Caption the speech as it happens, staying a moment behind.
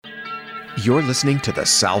You're listening to The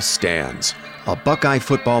South Stands, a Buckeye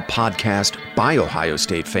football podcast by Ohio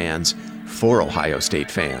State fans for Ohio State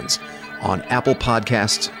fans, on Apple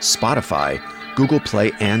Podcasts, Spotify, Google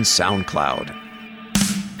Play, and SoundCloud.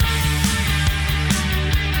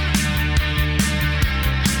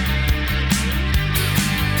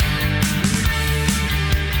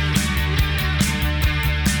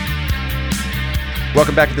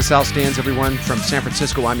 Welcome back to The South Stands, everyone. From San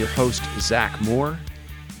Francisco, I'm your host, Zach Moore.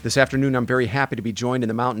 This afternoon, I'm very happy to be joined in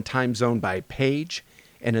the Mountain Time Zone by Paige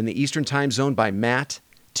and in the Eastern Time Zone by Matt,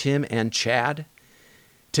 Tim, and Chad.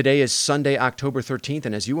 Today is Sunday, October 13th,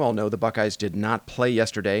 and as you all know, the Buckeyes did not play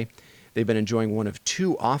yesterday. They've been enjoying one of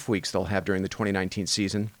two off weeks they'll have during the 2019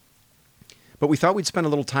 season. But we thought we'd spend a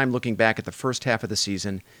little time looking back at the first half of the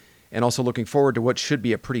season and also looking forward to what should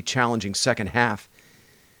be a pretty challenging second half.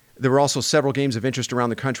 There were also several games of interest around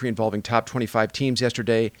the country involving top 25 teams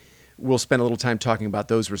yesterday. We'll spend a little time talking about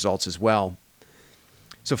those results as well.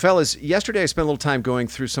 So, fellas, yesterday I spent a little time going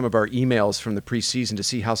through some of our emails from the preseason to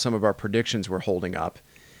see how some of our predictions were holding up.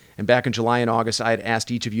 And back in July and August, I had asked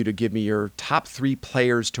each of you to give me your top 3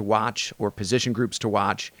 players to watch or position groups to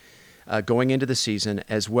watch going into the season,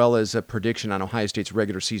 as well as a prediction on Ohio State's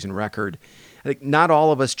regular season record. I think not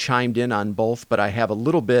all of us chimed in on both, but I have a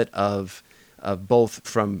little bit of both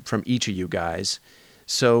from each of you guys.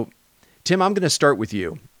 So, Tim, I'm going to start with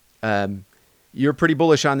you. You're pretty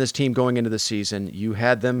bullish on this team going into the season. You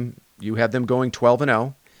had them going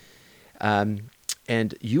 12-0.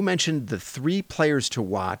 And you mentioned the 3 players to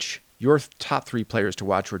watch. Your top 3 players to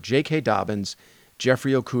watch were J.K. Dobbins,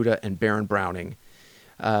 Jeffrey Okudah, and Baron Browning.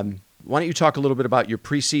 Why don't you talk a little bit about your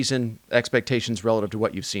preseason expectations relative to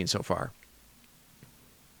what you've seen so far?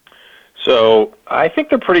 So I think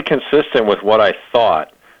they're pretty consistent with what I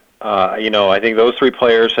thought. I think those 3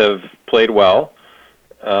 players have played well.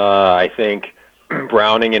 I think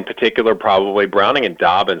Browning in particular, Browning and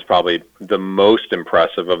Dobbins probably the most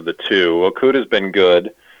impressive of the 2. Okudah's been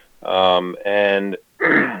good. And,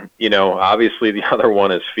 obviously the other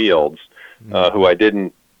one is Fields, who I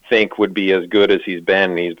didn't think would be as good as he's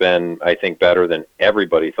been. He's been, I think, better than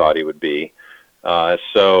everybody thought he would be. I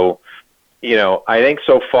think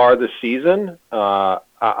so far this season,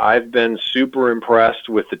 I've been super impressed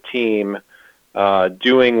with the team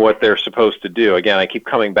doing what they're supposed to do. Again, I keep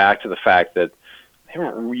coming back to the fact that they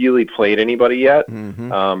haven't really played anybody yet,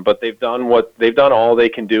 but they've done all they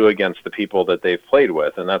can do against the people that they've played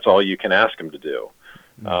with, and that's all you can ask them to do.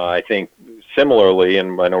 I think similarly,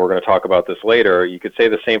 and I know we're going to talk about this later, you could say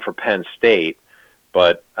the same for Penn State,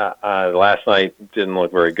 but last night didn't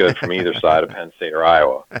look very good from either side of Penn State or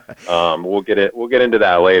Iowa. We'll get into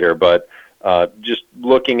that later, but just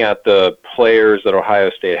looking at the players that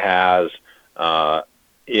Ohio State has, the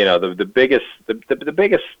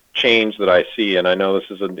biggest change that I see, and I know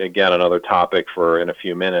this is again another topic for in a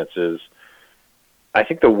few minutes, is I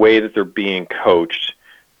think the way that they're being coached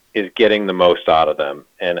is getting the most out of them,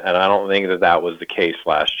 and I don't think that was the case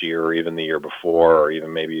last year or even the year before or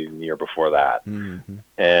even maybe the year before that.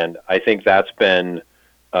 And I think that's been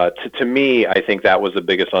to me, I think that was the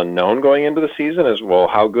biggest unknown going into the season is, well,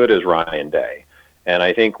 how good is Ryan Day? And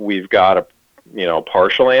I think we've got a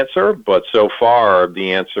partial answer, but so far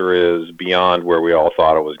the answer is beyond where we all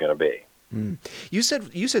thought it was going to be. You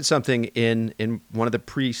said something in one of the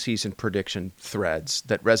preseason prediction threads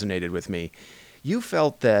that resonated with me. You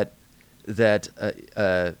felt that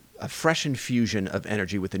a fresh infusion of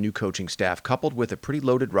energy with the new coaching staff, coupled with a pretty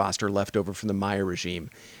loaded roster left over from the Meyer regime,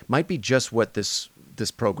 might be just what this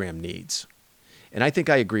program needs. And I think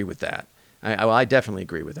I agree with that. I definitely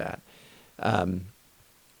agree with that.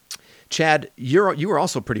 Chad, you were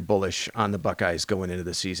also pretty bullish on the Buckeyes going into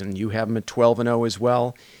the season. You have them at 12-0 as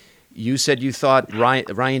well. You said you thought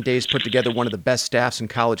Ryan Day's put together one of the best staffs in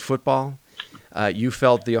college football. You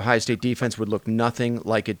felt the Ohio State defense would look nothing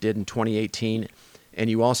like it did in 2018. And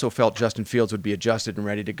you also felt Justin Fields would be adjusted and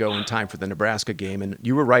ready to go in time for the Nebraska game. And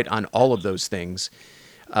you were right on all of those things.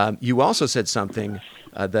 You also said something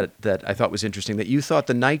that I thought was interesting, that you thought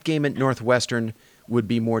the night game at Northwestern would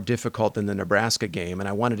be more difficult than the Nebraska game, and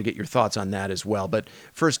I wanted to get your thoughts on that as well. But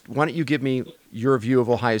first, why don't you give me your view of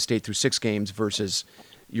Ohio State through 6 games versus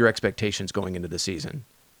your expectations going into the season?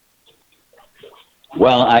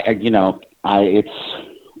 Well,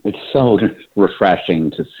 it's so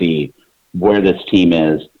refreshing to see where this team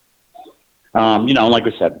is. Like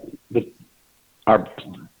we said, our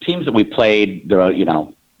teams that we played,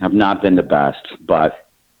 have not been the best, but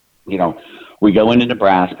we go into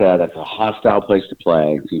Nebraska. That's a hostile place to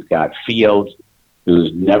play. You've got Fields,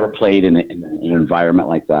 who's never played in an environment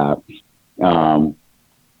like that.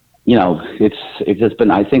 It's just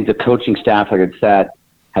been, I think the coaching staff, like I said,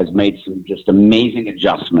 has made some just amazing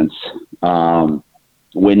adjustments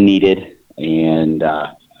when needed. And,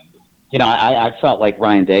 I felt like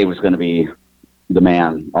Ryan Day was going to be the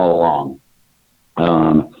man all along.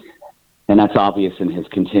 And that's obvious in his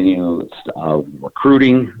continuous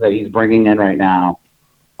recruiting that he's bringing in right now.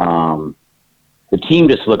 The team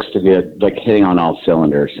just looks to be like hitting on all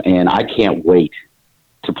cylinders, and I can't wait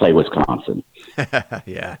to play Wisconsin.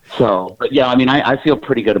 Yeah. So, but yeah, I mean, I feel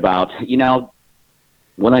pretty good about,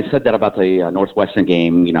 when I said that about the Northwestern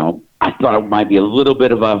game, I thought it might be a little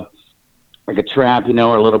bit of a trap,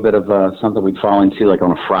 or a little bit of something we'd fall into, like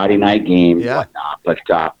on a Friday night game, yeah. Whatnot. But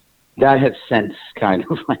that has since kind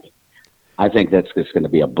of like, I think that's just going to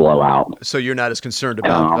be a blowout. So you're not as concerned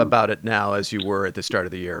about it now as you were at the start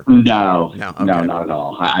of the year? No, okay. No, not at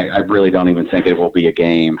all. I really don't even think it will be a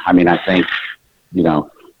game. I mean, I think,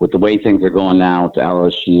 with the way things are going now with the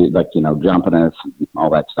LSU, jumping us, all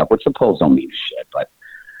that stuff, which the polls don't mean shit, but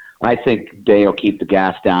I think Day will keep the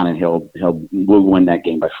gas down, and we'll win that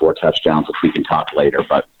game by 4 touchdowns, which we can talk later.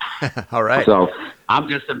 But all right. So I'm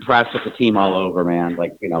just impressed with the team all over, man.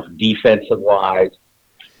 Defensive wise,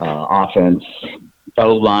 offense,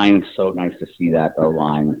 O-line. So nice to see that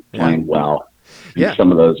O-line playing well. And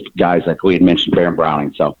some of those guys, like we had mentioned, Baron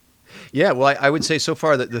Browning. So. Yeah, well, I would say so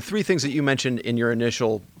far that the 3 things that you mentioned in your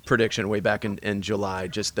initial prediction way back in July,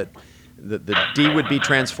 just that the D would be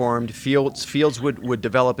transformed, Fields would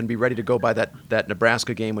develop and be ready to go by that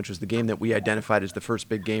Nebraska game, which was the game that we identified as the first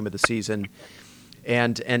big game of the season.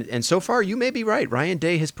 And so far, you may be right. Ryan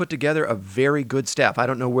Day has put together a very good staff. I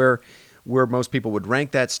don't know where most people would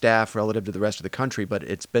rank that staff relative to the rest of the country, but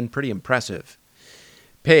it's been pretty impressive.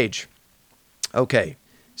 Paige, okay,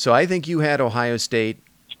 so I think you had Ohio State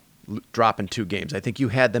dropping 2 games. I think you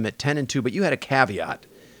had them at 10-2, but you had a caveat,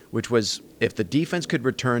 which was if the defense could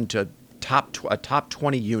return to a top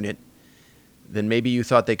 20 unit, then maybe you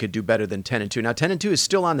thought they could do better than 10-2. Now 10-2 is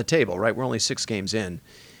still on the table, right? We're only 6 games in,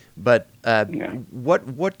 but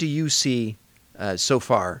what do you see so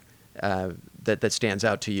far that stands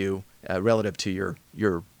out to you relative to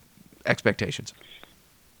your expectations?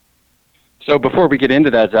 So before we get into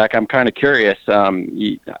that, Zach, I'm kind of curious.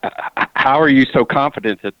 How are you so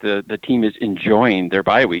confident that the team is enjoying their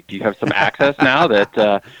bye week? Do you have some access now that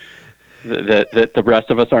the rest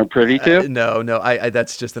of us aren't privy to? No.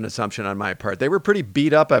 That's just an assumption on my part. They were pretty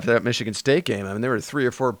beat up after that Michigan State game. I mean, there were 3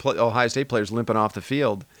 or 4 Ohio State players limping off the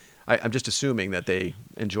field. I'm just assuming that they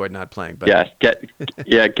enjoyed not playing. But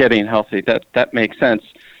getting healthy. That makes sense.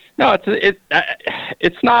 No,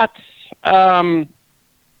 it's not.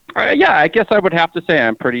 I guess I would have to say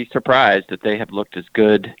I'm pretty surprised that they have looked as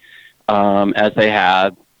good as they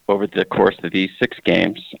had over the course of these 6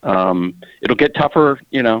 games. It'll get tougher,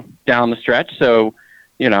 down the stretch. So,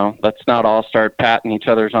 let's not all start patting each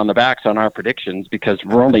other's on the backs on our predictions because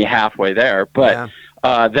we're only halfway there. But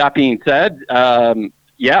that being said,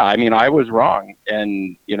 I was wrong.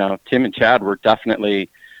 And, Tim and Chad were definitely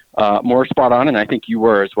more spot on. And I think you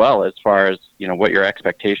were as well as far as, what your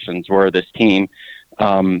expectations were of this team.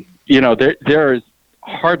 There is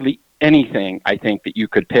hardly anything I think that you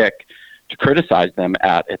could pick to criticize them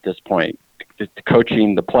at this point. The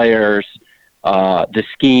coaching, the players, the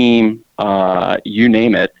scheme, you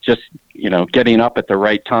name it. Just getting up at the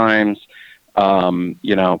right times.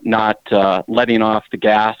 Not letting off the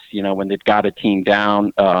gas. When they've got a team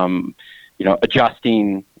down.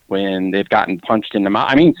 Adjusting when they've gotten punched in the mouth.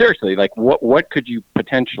 I mean, seriously, like what could you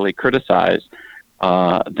potentially criticize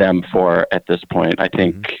them for at this point? I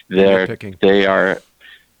think they are.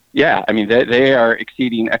 Yeah, I mean they are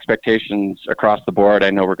exceeding expectations across the board. I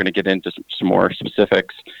know we're going to get into some more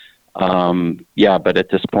specifics. But at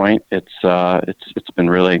this point, it's been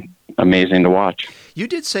really amazing to watch. You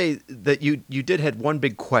did say that you did had one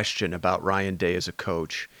big question about Ryan Day as a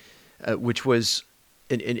coach, which was,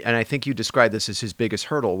 and I think you described this as his biggest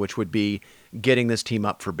hurdle, which would be getting this team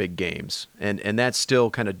up for big games, and that's still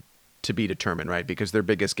kind of to be determined, right? Because their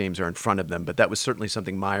biggest games are in front of them. But that was certainly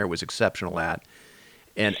something Meyer was exceptional at.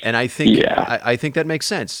 And I think I think that makes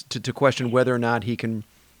sense to question whether or not he can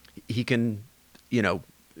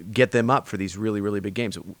get them up for these really, really big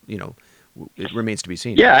games. It remains to be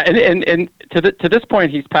seen. Yeah, and to this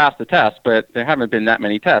point he's passed the test, but there haven't been that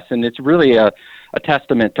many tests, and it's really a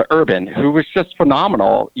testament to Urban, who was just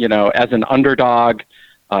phenomenal, as an underdog,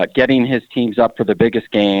 getting his teams up for the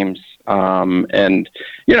biggest games. And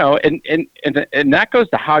that goes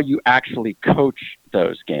to how you actually coach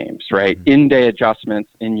those games, right? Mm-hmm. In-day adjustments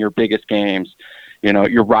in your biggest games,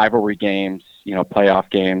 your rivalry games, playoff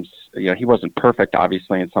games. He wasn't perfect,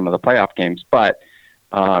 obviously, in some of the playoff games, but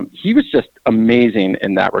he was just amazing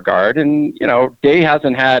in that regard. And, Day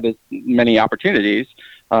hasn't had as many opportunities,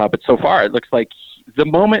 But so far, it looks like the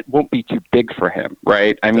moment won't be too big for him,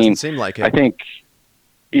 right? I mean, seem like it. I think,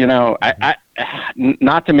 I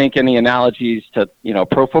not to make any analogies to,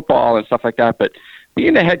 pro football and stuff like that, but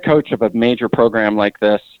being the head coach of a major program like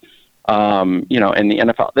this, in the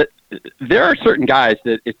NFL, there are certain guys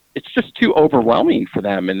that it's just too overwhelming for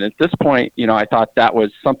them. And at this point, I thought that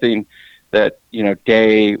was something that,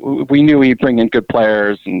 Day, we knew he'd bring in good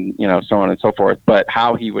players and, so on and so forth, but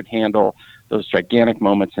how he would handle those gigantic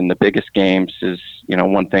moments in the biggest games is,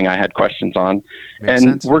 one thing I had questions on. Makes and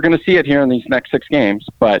sense. We're going to see it here in these next 6 games,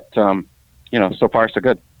 but, so far so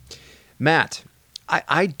good. Matt,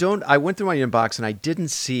 I went through my inbox and I didn't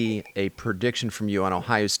see a prediction from you on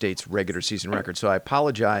Ohio State's regular season record, so I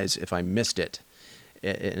apologize if I missed it,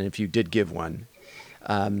 and if you did give one.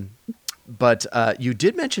 But you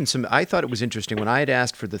did mention some. I thought it was interesting when I had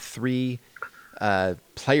asked for the 3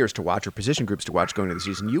 players to watch or position groups to watch going into the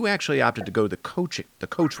season. You actually opted to go the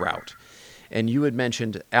coach route, and you had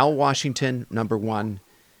mentioned Al Washington, number 1,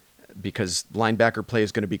 because linebacker play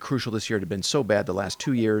is going to be crucial this year. It had been so bad the last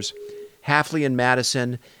 2 years. Hafley and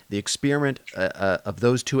Madison, the experiment of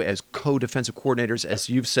those 2 as co-defensive coordinators, as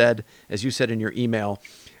you said in your email,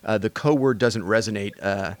 the co-word doesn't resonate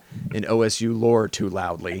in OSU lore too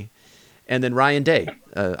loudly. And then Ryan Day,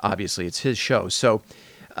 obviously, it's his show. So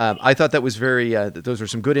I thought that was those were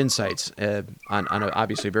some good insights on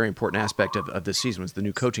obviously a very important aspect of this season was the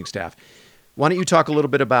new coaching staff. Why don't you talk a little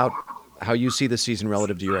bit about how you see the season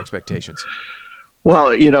relative to your expectations?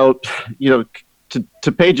 Well,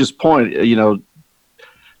 to Paige's point, the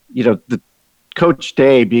Coach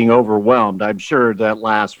Day being overwhelmed, I'm sure that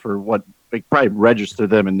lasts for what they probably register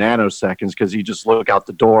them in nanoseconds because you just look out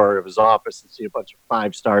the door of his office and see a bunch of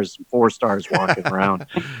 5 stars and 4 stars walking around.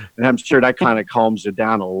 And I'm sure that kind of calms you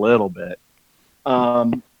down a little bit.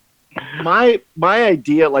 My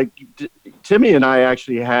idea, like Timmy and I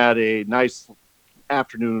actually had a nice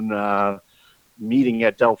afternoon meeting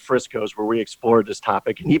at Del Frisco's where we explored this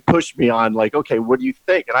topic, and he pushed me on like, okay, what do you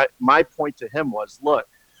think? And my point to him was, look,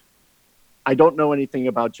 I don't know anything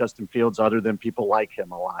about Justin Fields other than people like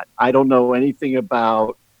him a lot. I don't know anything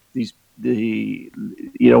about what's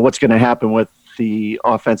going to happen with the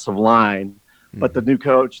offensive line, but the new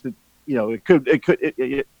coach, it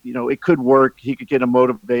could work. He could get him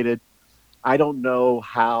motivated. I don't know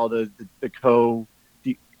how the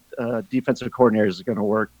defensive coordinator is going to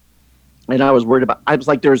work. And I was worried I was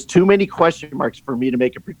like, there's too many question marks for me to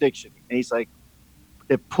make a prediction. And he's like,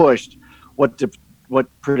 if pushed, what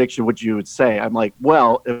prediction would you say? I'm like,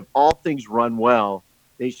 well, if all things run well,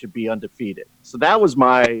 they should be undefeated. So that was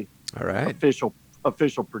my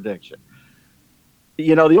official prediction.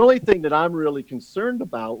 The only thing that I'm really concerned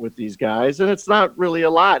about with these guys, and it's not really a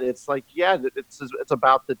lot. It's like, yeah, it's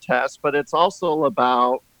about the test, but it's also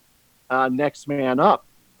about next man up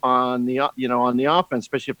on the offense,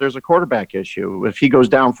 especially if there's a quarterback issue. If he goes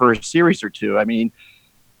down for a series or 2, I mean,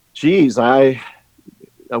 geez,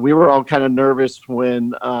 we were all kind of nervous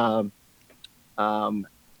when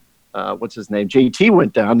what's his name, JT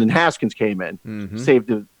went down and Haskins came in, saved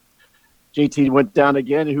it. JT went down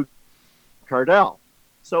again, and Cardell.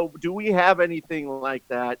 So do we have anything like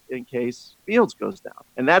that in case Fields goes down?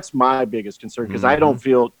 And that's my biggest concern because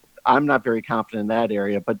I'm not very confident in that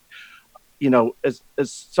area. But as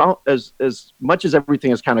much as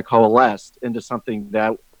everything has kind of coalesced into something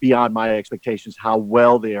that beyond my expectations, how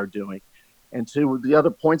well they are doing. And to the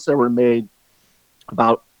other points that were made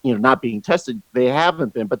about, not being tested, they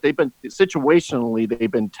haven't been, but they've been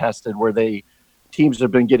tested where teams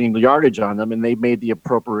have been getting the yardage on them and they made the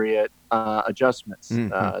appropriate adjustments,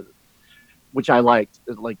 which I liked.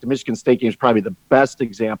 Like the Michigan State game is probably the best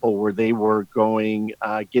example where they were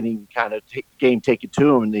getting kind of game taken to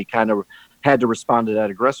them and they kind of had to respond to that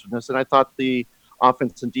aggressiveness. And I thought the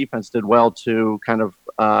offense and defense did well to kind of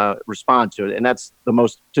respond to it. And that's the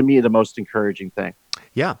most encouraging thing.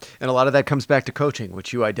 Yeah. And a lot of that comes back to coaching,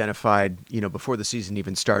 which you identified, before the season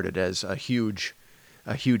even started as a huge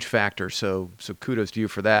factor. So kudos to you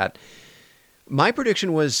for that. My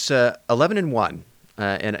prediction was 11-1.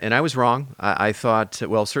 And I was wrong. I thought,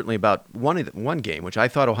 certainly about one game, which I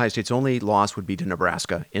thought Ohio State's only loss would be to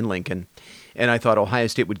Nebraska in Lincoln. And I thought Ohio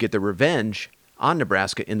State would get the revenge on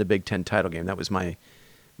Nebraska in the Big Ten title game. That was my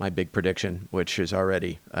big prediction, which has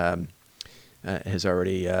already gone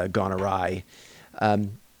awry.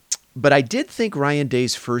 But I did think Ryan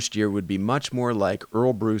Day's first year would be much more like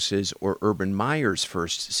Earl Bruce's or Urban Meyer's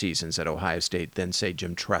first seasons at Ohio State than, say,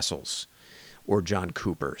 Jim Tressel's or John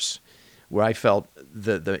Cooper's, where I felt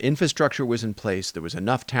the infrastructure was in place, there was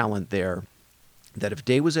enough talent there, that if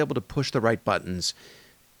Day was able to push the right buttons,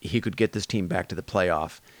 he could get this team back to the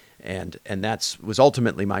playoff. And that was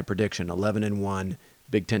ultimately my prediction, 11-1,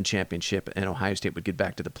 Big Ten championship, and Ohio State would get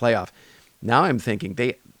back to the playoff. Now I'm thinking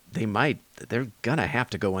they're going to have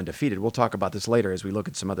to go undefeated. We'll talk about this later as we look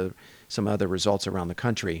at some other results around the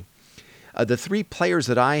country. The three players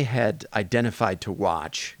that I had identified to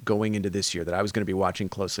watch going into this year that I was going to be watching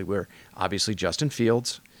closely were obviously Justin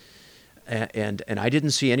Fields, and I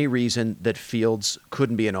didn't see any reason that Fields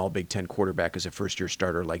couldn't be an all Big Ten quarterback as a first-year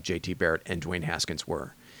starter like J.T. Barrett and Dwayne Haskins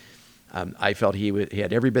were. I felt he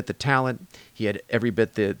had every bit the talent. He had every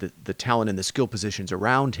bit the talent and the skill positions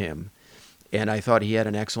around him, and I thought he had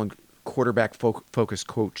an excellent quarterback-focused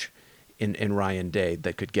coach in Ryan Day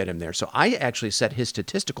that could get him there. So I actually set his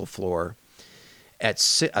statistical floor at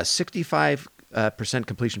a 65%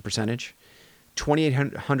 completion percentage,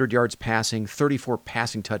 2,800 yards passing, 34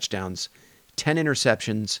 passing touchdowns, 10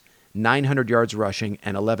 interceptions, 900 yards rushing,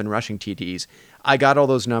 and 11 rushing TDs. I got all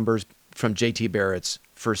those numbers from J.T. Barrett's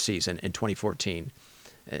first season in 2014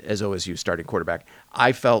 as OSU starting quarterback.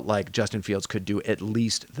 I felt like Justin Fields could do at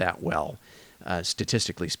least that well,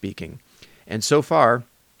 statistically speaking. And so far,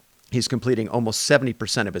 he's completing almost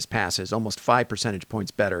 70% of his passes, almost 5 percentage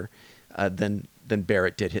points better than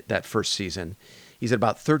Barrett did hit that first season. He's at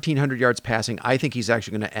about 1,300 yards passing. I think he's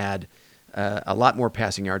actually going to add a lot more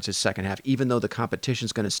passing yards his second half, even though the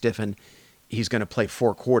competition's going to stiffen. He's going to play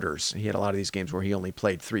 4 quarters. He had a lot of these games where he only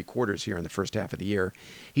played 3 quarters here in the first half of the year.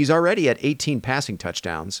 He's already at 18 passing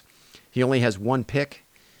touchdowns. He only has 1 pick.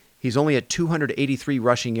 He's only at 283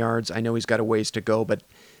 rushing yards. I know he's got a ways to go, but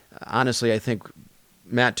honestly, I think,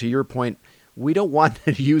 Matt, to your point, we don't want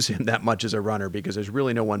to use him that much as a runner because there's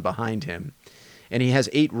really no one behind him. And he has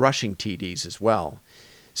 8 rushing TDs as well.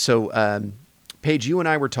 So, Paige, you and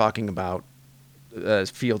I were talking about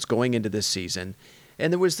Fields going into this season,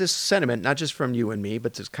 and there was this sentiment, not just from you and me,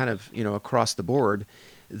 but just kind of, across the board,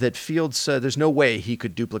 that Fields, there's no way he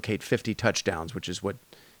could duplicate 50 touchdowns, which is what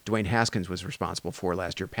Dwayne Haskins was responsible for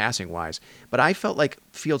last year passing-wise. But I felt like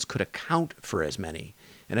Fields could account for as many,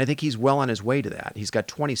 and I think he's well on his way to that. He's got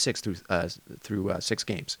 26 through 6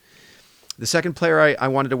 games. The second player I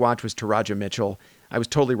wanted to watch was Taraja Mitchell. I was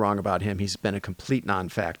totally wrong about him. He's been a complete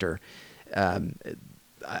non-factor.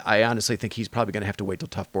 I honestly think he's probably going to have to wait till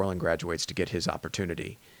Tough Borland graduates to get his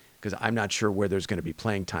opportunity, because I'm not sure where there's going to be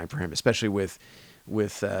playing time for him, especially with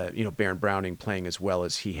Baron Browning playing as well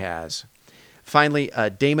as he has. Finally,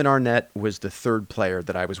 Damon Arnett was the third player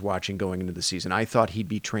that I was watching going into the season. I thought he'd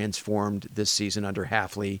be transformed this season under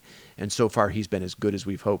Hafley, and so far he's been as good as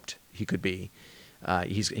we've hoped he could be.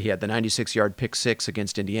 He had the 96-yard pick 6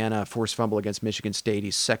 against Indiana, forced fumble against Michigan State.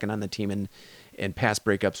 He's second on the team in pass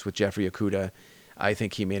breakups with Jeffrey Okudah. I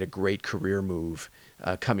think he made a great career move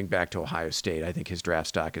coming back to Ohio State. I think his draft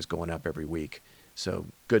stock is going up every week. So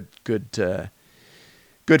good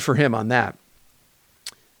for him on that.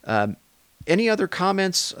 Any other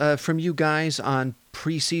comments from you guys on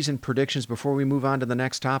preseason predictions before we move on to the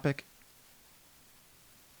next topic?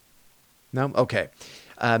 No? Okay.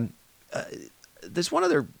 There's one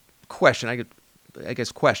other question, I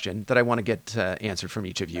guess question that I want to get answered from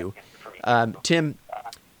each of you. Tim,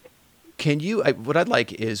 what I'd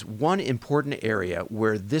like is one important area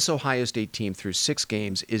where this Ohio State team through 6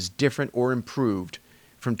 games is different or improved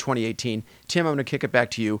from 2018. Tim, I'm going to kick it back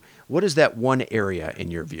to you. What is that one area in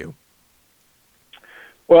your view?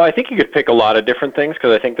 Well, I think you could pick a lot of different things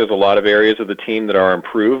because I think there's a lot of areas of the team that are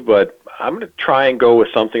improved, but I'm going to try and go with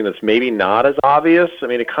something that's maybe not as obvious. I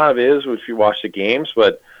mean, it kind of is if you watch the games,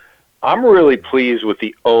 but I'm really pleased with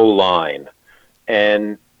the O-line.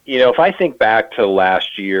 And, if I think back to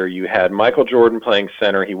last year, you had Michael Jordan playing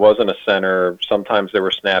center. He wasn't a center. Sometimes there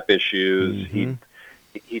were snap issues. Mm-hmm.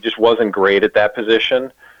 He just wasn't great at that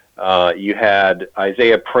position. You had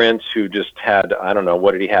Isaiah Prince, who just had, I don't know,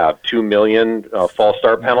 what did he have, 2 million false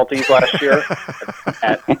start penalties last year?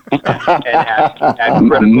 at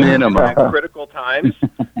critical times.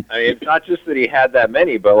 I mean, it's not just that he had that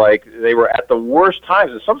many, but, they were at the worst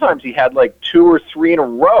times. And sometimes he had, 2 or 3 in a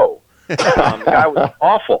row. The guy was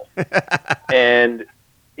awful. And,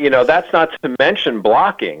 that's not to mention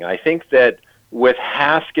blocking. I think that with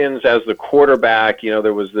Haskins as the quarterback,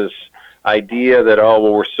 there was this idea that,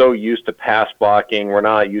 we're so used to pass blocking, we're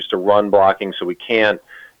not used to run blocking, so we can't,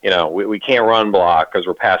 we can't run block because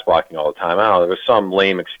we're pass blocking all the time. I don't know, there was some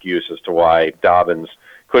lame excuse as to why Dobbins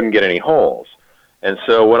couldn't get any holes. And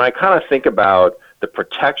so when I kind of think about the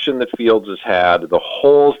protection that Fields has had, the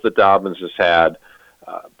holes that Dobbins has had,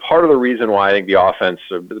 part of the reason why I think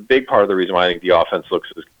the big part of the reason why I think the offense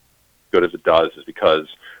looks as good as it does is because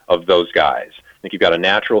of those guys. I think you've got a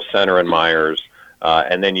natural center in Myers,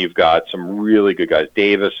 and then you've got some really good guys.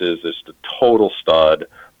 Davis is just a total stud.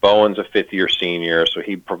 Bowen's a fifth-year senior, so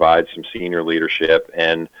he provides some senior leadership.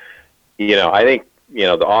 And, I think,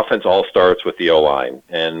 the offense all starts with the O-line.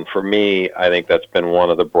 And for me, I think that's been one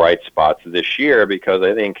of the bright spots this year because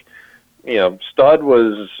I think, Stud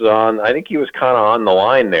was on. I think he was kind of on the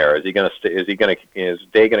line there. Is he going to? Is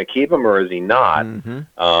Day going to keep him or is he not? Mm-hmm.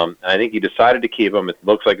 I think he decided to keep him. It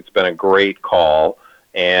looks like it's been a great call,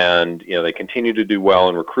 and they continue to do well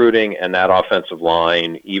in recruiting. And that offensive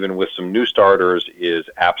line, even with some new starters, is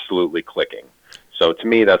absolutely clicking. So to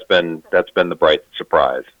me, that's been the bright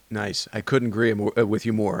surprise. Nice. I couldn't agree with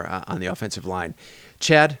you more on the offensive line.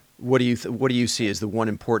 Chad, what do you see as the one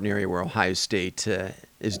important area where Ohio State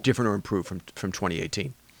is different or improved from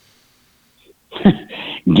 2018?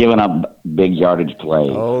 Giving up big yardage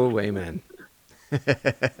plays. Oh, amen.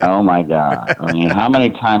 Oh my God! I mean, how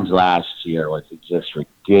many times last year was it just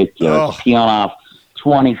ridiculous? Peeling off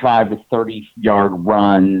 25 to 30-yard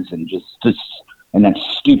runs and just and that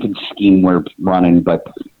stupid scheme we're running. But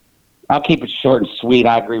I'll keep it short and sweet.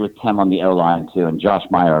 I agree with Tim on the O-line too, and Josh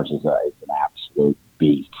Myers is an absolute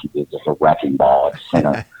beast. He's just a wrecking ball at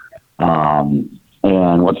center.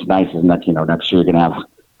 And what's nice is that next year you're going to have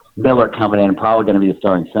Miller coming in, probably going to be the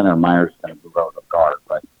starting center. And Myers is going to move over to guard.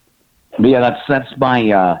 But yeah, that's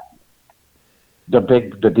my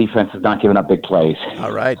the defense is not giving up big plays.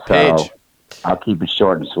 All right, Paige. So I'll keep it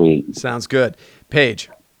short and sweet. Sounds good. Paige,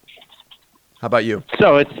 how about you?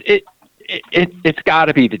 So it's got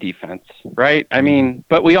to be the defense, right? I mean,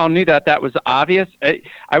 but we all knew that was obvious.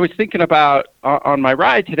 I was thinking about on my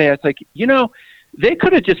ride today. I was like, they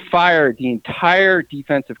could have just fired the entire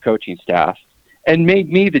defensive coaching staff and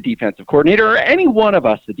made me the defensive coordinator, or any one of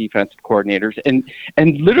us the defensive coordinators, and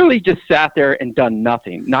literally just sat there and done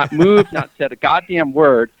nothing, not moved, not said a goddamn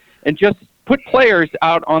word, and just put players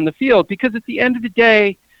out on the field. Because at the end of the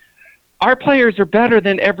day, our players are better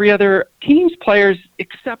than every other team's players,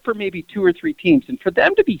 except for maybe 2 or 3 teams. And for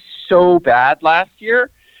them to be so bad last year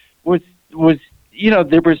was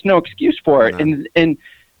there was no excuse for it. No. And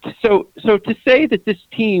so to say that this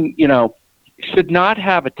team, should not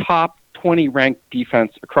have a top 20 ranked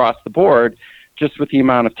defense across the board, just with the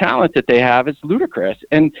amount of talent that they have, is ludicrous.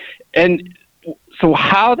 And so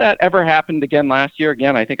how that ever happened again last year,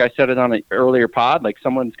 I think I said it on an earlier pod, like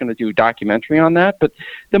someone's going to do a documentary on that. But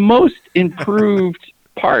the most improved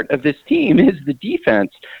part of this team is the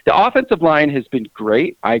defense. The offensive line has been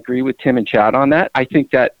great. I agree with Tim and Chad on that. I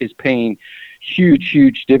think that is paying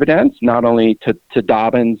huge dividends, not only to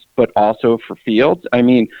Dobbins, but also for Fields. I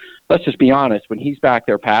mean, let's just be honest. When he's back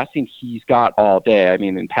there passing, he's got all day. I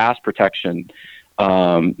mean, in pass protection,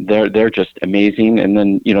 they're just amazing. And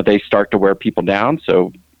then, they start to wear people down.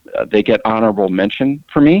 So they get honorable mention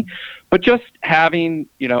for me. But just having,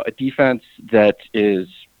 a defense that is,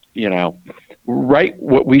 right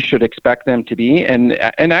what we should expect them to be, and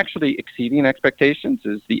actually exceeding expectations,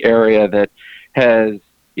 is the area that has,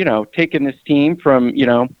 taken this team from,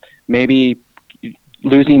 maybe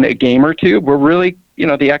losing a game or two. We're really,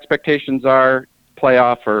 the expectations are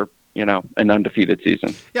playoff or, an undefeated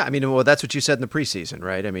season. Yeah, I mean, well, that's what you said in the preseason,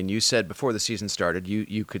 right? I mean, you said before the season started,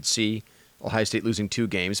 you could see Ohio State losing 2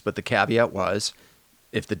 games, but the caveat was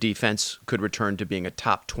if the defense could return to being a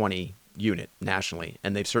top 20 unit nationally,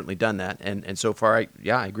 and they've certainly done that. And so far, I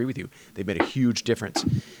agree with you. They've made a huge difference.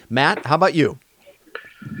 Matt, how about you?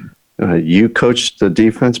 You coached the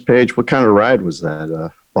defense, Paige. What kind of ride was that?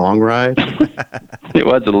 A long ride? It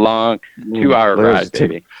was a long 2-hour ride,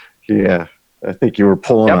 baby. Yeah. I think you were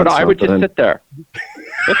pulling on but I would just sit there.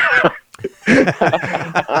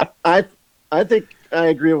 I think I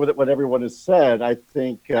agree with what everyone has said. I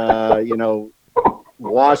think, Al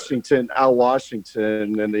Washington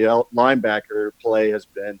and the linebacker play has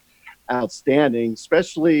been outstanding,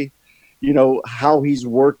 especially, how he's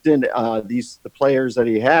worked in the players that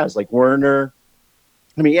he has, like Werner.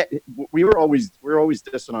 I mean, we were always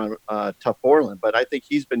dissing on Tough Orland, but I think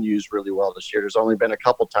he's been used really well this year. There's only been a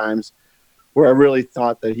couple times where I really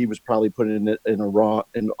thought that he was probably putting it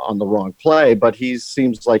on the wrong play, but he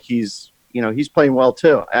seems like he's playing well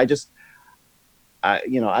too. I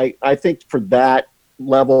think for that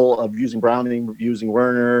level of using Browning, using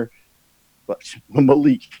Werner, but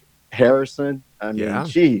Malik Harrison, I mean,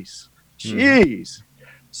 jeez.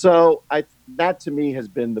 So that to me has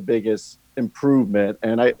been the biggest improvement,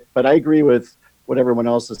 but I agree with what everyone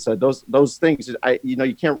else has said. Those things,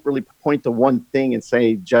 you can't really point to one thing and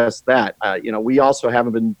say just that. We also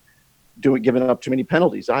haven't been giving up too many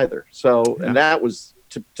penalties either. So, and that was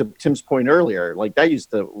to Tim's point earlier, like that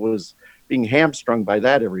was being hamstrung by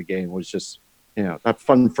that every game was just, not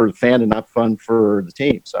fun for the fan and not fun for the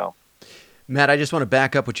team. So, Matt, I just want to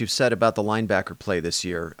back up what you've said about the linebacker play this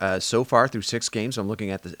year. So far, through 6 games, I'm looking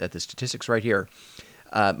at the statistics right here.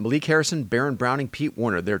 Malik Harrison, Baron Browning, Pete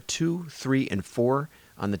Warner, they're 2, 3, and 4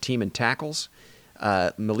 on the team in tackles.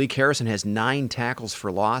 Malik Harrison has 9 tackles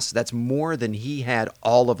for loss. That's more than he had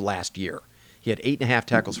all of last year. He had 8.5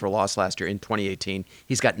 tackles for loss last year in 2018.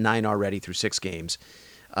 He's got 9 already through 6 games.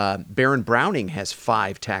 Baron Browning has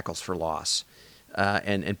 5 tackles for loss,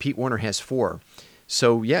 and Pete Warner has 4.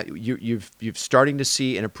 So yeah, you've starting to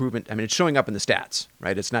see an improvement. I mean, it's showing up in the stats,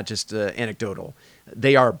 right? It's not just anecdotal.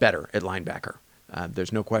 They are better at linebacker.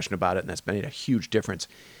 There's no question about it, and that's made a huge difference.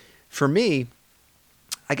 For me,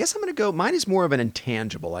 I guess I'm going to go. Mine is more of an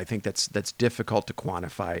intangible. I think that's difficult to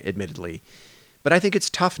quantify, admittedly, but I think it's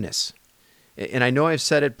toughness. And I know I've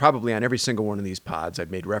said it probably on every single one of these pods.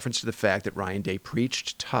 I've made reference to the fact that Ryan Day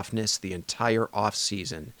preached toughness the entire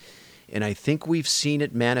offseason. And I think we've seen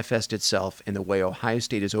it manifest itself in the way Ohio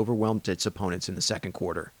State has overwhelmed its opponents in the second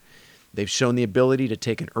quarter. They've shown the ability to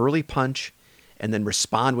take an early punch and then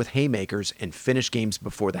respond with haymakers and finish games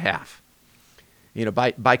before the half. You know,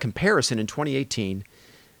 by comparison, in 2018,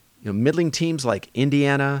 middling teams like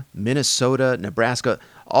Indiana, Minnesota, Nebraska,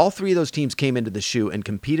 all 3 of those teams came into the shoe and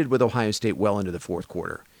competed with Ohio State well into the fourth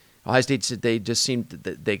quarter. Ohio State, they just seemed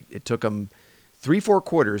that it took them 3-4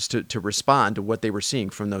 quarters to respond to what they were seeing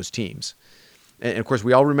from those teams. And of course,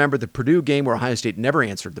 we all remember the Purdue game where Ohio State never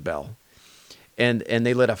answered the bell. And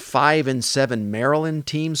they let a 5-7 Maryland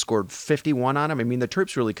team scored 51 on them. I mean, the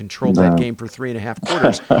Terps really controlled that game for 3.5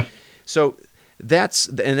 quarters. So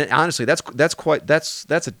honestly,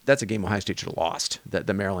 that's a game Ohio State should have lost.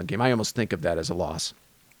 The Maryland game, I almost think of that as a loss.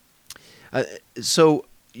 So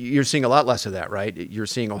you're seeing a lot less of that, right? You're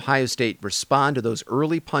seeing Ohio State respond to those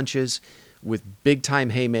early punches with big-time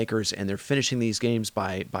haymakers, and they're finishing these games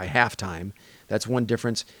by halftime. That's one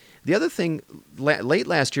difference. The other thing, late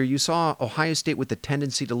last year, you saw Ohio State with the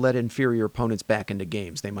tendency to let inferior opponents back into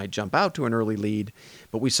games. They might jump out to an early lead,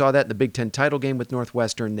 but we saw that in the Big Ten title game with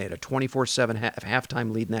Northwestern. They had a 24-7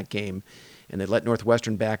 halftime lead in that game, and they let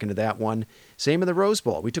Northwestern back into that one. Same in the Rose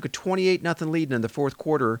Bowl. We took a 28-0 lead in the fourth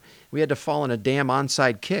quarter. We had to fall on a damn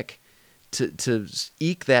onside kick to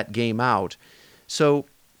eke that game out. So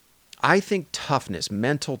I think toughness,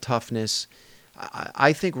 mental toughness,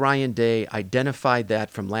 I think Ryan Day identified that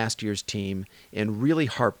from last year's team and really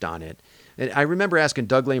harped on it. And I remember asking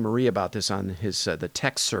Doug LeMarie about this on his the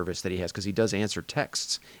text service that he has, because he does answer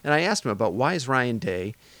texts. And I asked him about why is Ryan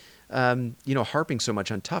Day, harping so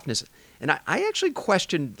much on toughness. And I actually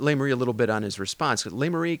questioned LeMarie a little bit on his response.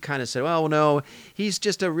 LeMarie kind of said, well, no, he's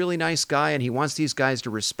just a really nice guy and he wants these guys to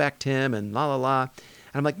respect him and la la la.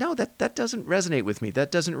 And I'm like, no, that doesn't resonate with me.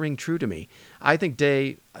 That doesn't ring true to me. I think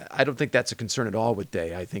Day, I don't think that's a concern at all with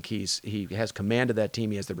Day. I think he has command of that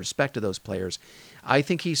team. He has the respect of those players. I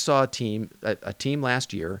think he saw a team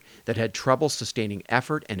last year that had trouble sustaining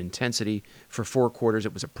effort and intensity for 4 quarters.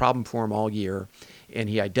 It was a problem for him all year, and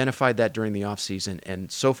he identified that during the offseason.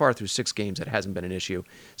 And so far through 6 games, it hasn't been an issue.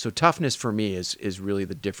 So toughness for me is really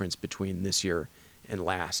the difference between this year and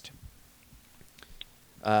last.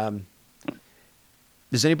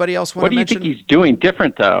 Does anybody else want to mention? What do you think he's doing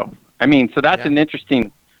different, though? I mean, so that's an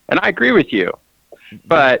interesting, and I agree with you,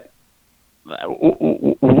 but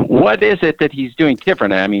what is it that he's doing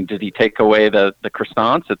different? I mean, did he take away the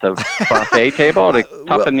croissants at the buffet table to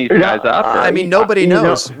toughen these guys up? I mean, nobody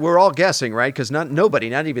knows. We're all guessing, right? Because nobody,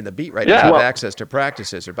 not even the beat writers, have access to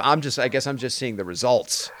practices. I guess I'm just seeing the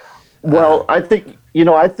results. Well, I think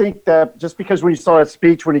that just because we saw a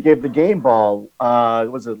speech when he gave the game ball,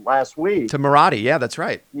 was it last week? To Marotti, yeah, that's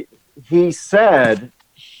right. He said,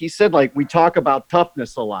 like, we talk about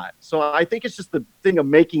toughness a lot. So I think it's just the thing of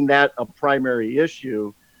making that a primary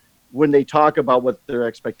issue when they talk about what their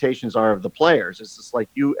expectations are of the players. It's just like,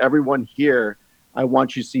 everyone here, I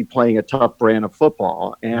want you to see playing a tough brand of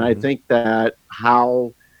football. And I think that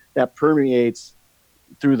how that permeates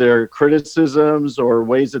through their criticisms or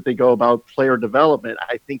ways that they go about player development,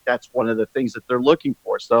 I think that's one of the things that they're looking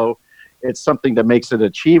for. So it's something that makes it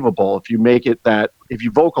achievable. If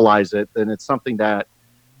you vocalize it, then it's something that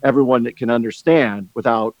everyone that can understand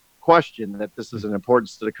without question that this is an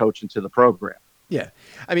importance to the coach and to the program. Yeah.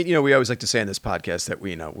 I mean, we always like to say in this podcast that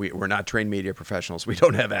we're not trained media professionals. We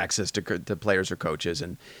don't have access to players or coaches.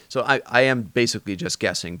 And so I am basically just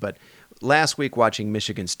guessing. But last week, watching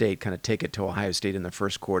Michigan State kind of take it to Ohio State in the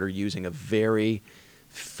first quarter using a very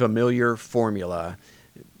familiar formula,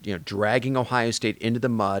 dragging Ohio State into the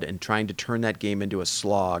mud and trying to turn that game into a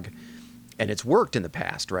slog. And it's worked in the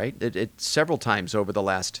past, right? It several times over the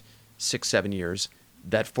last 6-7 years,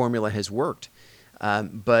 that formula has worked.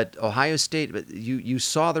 But Ohio State, you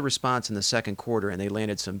saw the response in the second quarter, and they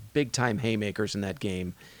landed some big-time haymakers in that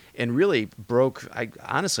game and really broke.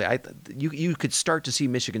 Honestly, you could start to see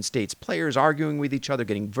Michigan State's players arguing with each other,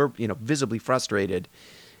 getting visibly frustrated,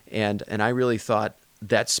 and I really thought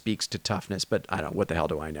that speaks to toughness. But I don't. What the hell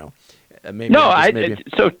do I know?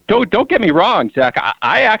 So don't get me wrong, Zach.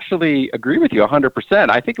 I actually agree with you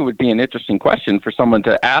 100%. I think it would be an interesting question for someone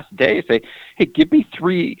to ask Day. Say, hey, give me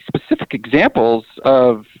 3 specific examples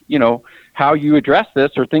of how you address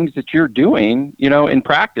this or things that you're doing in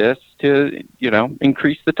practice to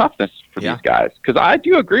increase the toughness for these guys. Because I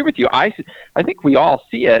do agree with you. I think we all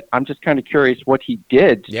see it. I'm just kind of curious what he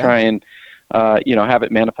did to try and have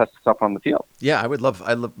it manifest itself on the field. Yeah, I would love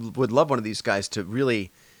one of these guys to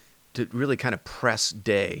really kind of press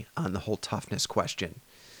Day on the whole toughness question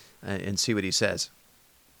and see what he says.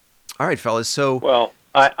 All right, fellas. So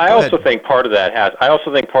I also think part of that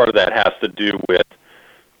has to do with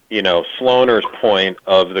Sloaner's point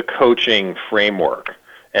of the coaching framework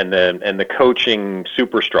and the coaching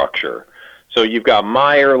superstructure. So you've got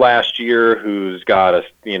Meyer last year, who's got a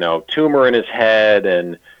tumor in his head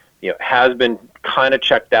and has been kind of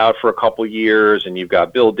checked out for a couple years, and you've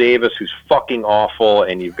got Bill Davis, who's fucking awful,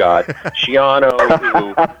 and you've got Schiano,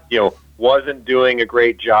 who wasn't doing a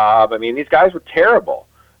great job. I mean, these guys were terrible.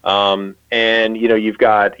 And you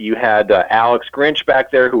had Alex Grinch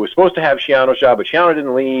back there, who was supposed to have Schiano's job, but Schiano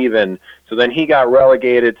didn't leave, and so then he got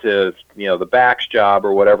relegated to the back's job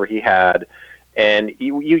or whatever he had, and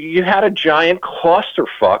you had a giant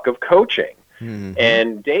clusterfuck of coaching. Mm-hmm.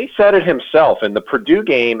 And Day said it himself. In the Purdue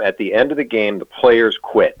game, at the end of the game, the players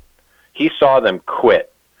quit. He saw them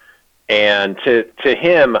quit. And to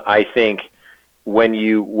him, I think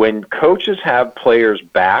when coaches have players'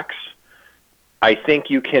 backs, I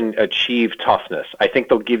think you can achieve toughness. I think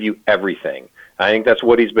they'll give you everything. I think that's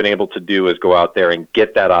what he's been able to do, is go out there and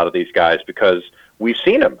get that out of these guys, because we've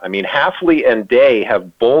seen him. I mean, Hafley and Day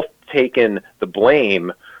have both taken the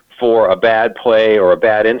blame for a bad play or a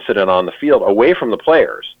bad incident on the field away from the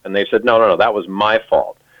players. And they said, no, that was my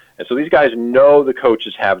fault. And so these guys know the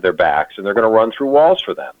coaches have their backs, and they're going to run through walls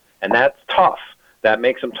for them. And that's tough. That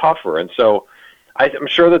makes them tougher. And so I'm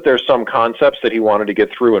sure that there's some concepts that he wanted to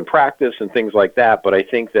get through in practice and things like that, but I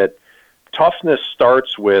think that toughness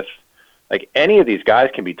starts with, any of these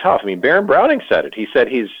guys can be tough. I mean, Baron Browning said it. He said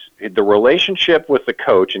the relationship with the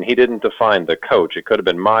coach, and he didn't define the coach. It could have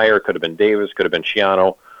been Meyer, could have been Davis, could have been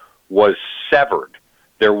Schiano, was severed.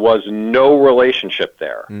 There was no relationship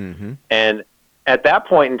there. Mm-hmm. And at that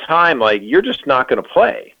point in time, you're just not going to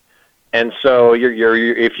play. And so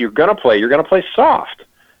if you're going to play, you're going to play soft.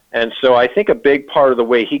 And so I think a big part of the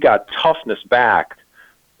way he got toughness back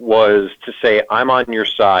was to say, I'm on your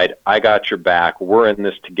side. I got your back. We're in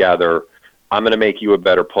this together. I'm going to make you a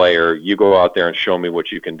better player. You go out there and show me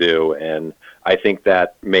what you can do. And I think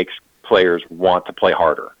that makes players want to play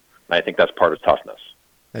harder. And I think that's part of toughness.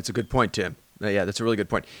 That's a good point, Tim. Yeah, that's a really good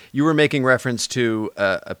point. You were making reference to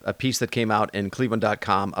a piece that came out in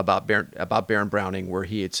Cleveland.com about Baron Browning, where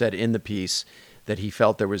he had said in the piece that he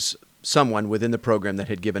felt there was someone within the program that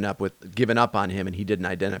had given up on him, and he didn't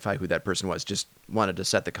identify who that person was. Just wanted to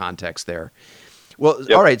set the context there. Well,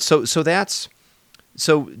 yep. All right. So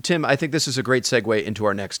Tim, I think this is a great segue into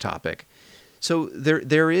our next topic. So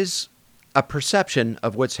there is a perception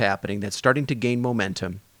of what's happening that's starting to gain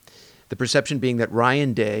momentum. The perception being that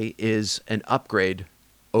Ryan Day is an upgrade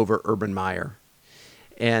over Urban Meyer.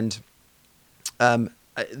 And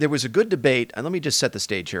there was a good debate, and let me just set the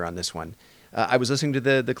stage here on this one. I was listening to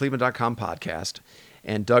the Cleveland.com podcast,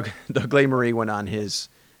 and Doug Lesmarie went on his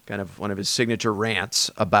kind of one of his signature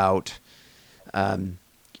rants about, one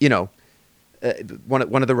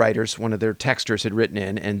of the writers, one of their texters had written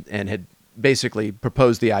in and had basically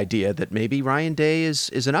proposed the idea that maybe Ryan Day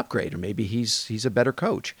is an upgrade, or maybe he's a better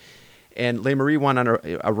coach. And Lesmarie went on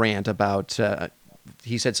a rant about,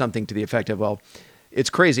 he said something to the effect of, well, it's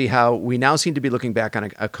crazy how we now seem to be looking back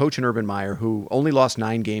on a coach in Urban Meyer who only lost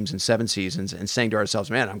 9 games in 7 seasons and saying to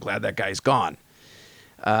ourselves, man, I'm glad that guy's gone.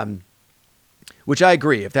 Which I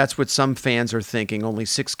agree. If that's what some fans are thinking, only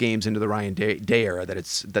 6 games into the Ryan Day era,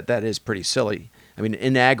 that is pretty silly. I mean,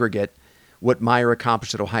 in aggregate, what Meyer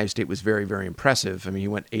accomplished at Ohio State was very, very impressive. I mean, he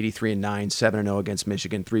went 83-9, 7-0 against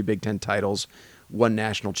Michigan, 3 Big Ten titles, 1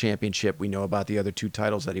 national championship. We know about the other 2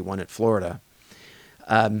 titles that he won at Florida.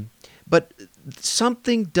 But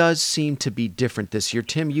something does seem to be different this year.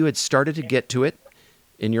 Tim, you had started to get to it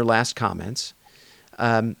in your last comments.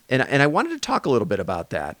 And I wanted to talk a little bit about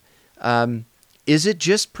that. Is it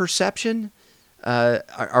just perception?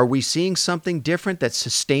 Are we seeing something different that's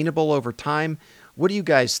sustainable over time? What do you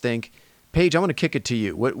guys think? Paige, I want to kick it to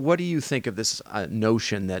you. What do you think of this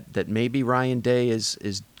notion that maybe Ryan Day is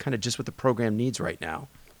kind of just what the program needs right now?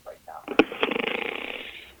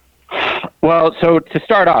 Well, so to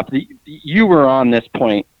start off, you were on this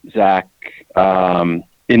point, Zach,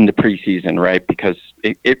 in the preseason, right? Because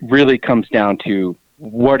it really comes down to,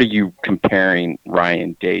 what are you comparing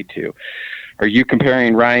Ryan Day to? Are you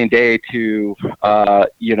comparing Ryan Day to,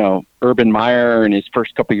 Urban Meyer in his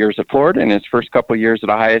first couple years at Florida and his first couple years at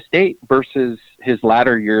Ohio State versus his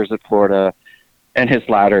latter years at Florida and his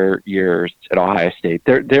latter years at Ohio State?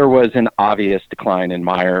 There was an obvious decline in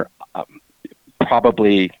Meyer,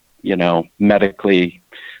 probably, medically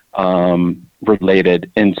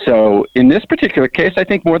related. And so in this particular case, I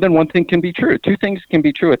think more than one thing can be true. Two things can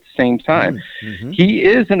be true at the same time. Mm-hmm. He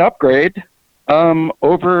is an upgrade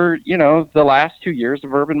over, the last 2 years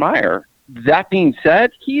of Urban Meyer. That being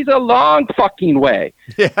said, he's a long fucking way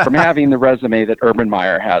from having the resume that Urban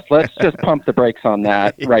Meyer has. Let's just pump the brakes on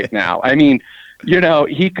that right now. I mean,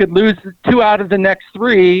 he could lose 2 out of the next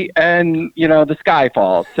 3 and, the sky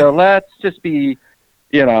falls. So let's just be,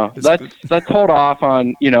 let's hold off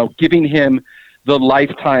on, giving him the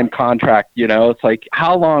lifetime contract. It's like,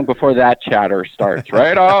 how long before that chatter starts,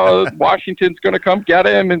 right? Oh, Washington's going to come get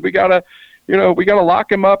him and we got to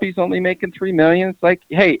lock him up. He's only making $3 million. It's like,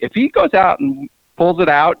 hey, if he goes out and pulls it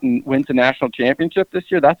out and wins a national championship this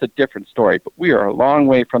year, that's a different story. But we are a long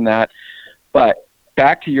way from that. But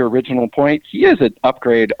back to your original point, he is an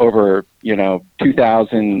upgrade over,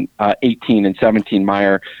 2018 and 17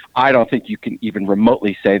 Meyer. I don't think you can even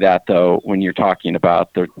remotely say that, though, when you're talking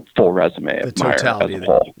about the full resume of Meyer as a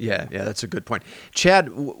whole. Yeah, that's a good point. Chad,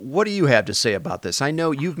 what do you have to say about this? I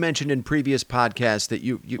know you've mentioned in previous podcasts that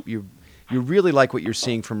you really like what you're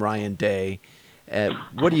seeing from Ryan Day.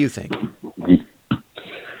 What do you think?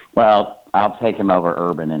 Well, I'll take him over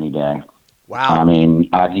Urban any day. Wow. I mean,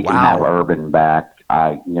 you can have Urban back.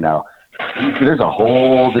 There's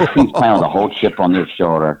this team's playing with a whole chip on their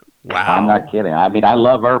shoulder. Wow. I'm not kidding. I mean, I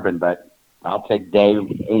love Urban, but I'll take Dave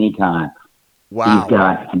anytime. Wow. He's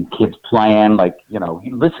got some kids playing,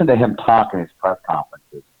 you listen to him talk in his press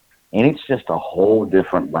conferences, and it's just a whole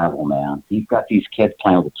different level, man. He's got these kids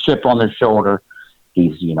playing with a chip on their shoulder.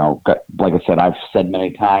 He's, got, like I said, I've said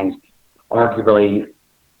many times, arguably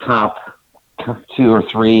top 2 or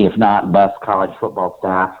 3, if not best college football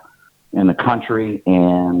staff in the country.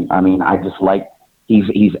 And I mean, I just like he's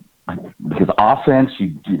his offense. You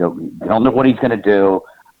don't know what he's going to do.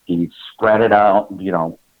 He's spread it out.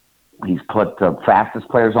 He's put the fastest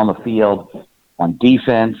players on the field on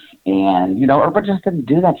defense, and Urban just didn't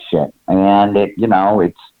do that shit. And it's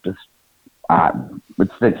just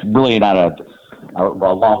it's really not a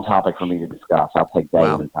long topic for me to discuss. I'll take that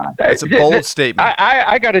every time. It's a bold statement.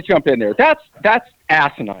 I got to jump in there. That's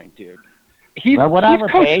asinine, dude. He's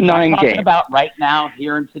coached Paige, 9 I'm games. talking about right now,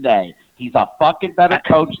 here and today. He's a fucking better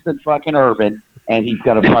coach than fucking Urban, and he's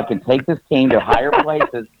going to fucking take this team to higher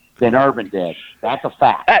places than Urban did. That's a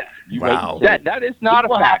fact. Wow. That is not a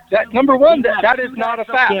fact. Number one, that is not a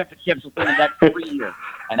fact. Championships within the next 3 years,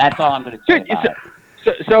 and that's all I'm going to say about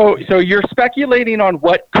it. So you're speculating on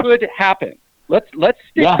what could happen. Let's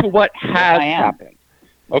stick to what has happened.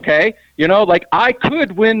 Okay? I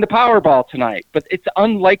could win the Powerball tonight, but it's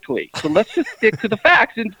unlikely. So let's just stick to the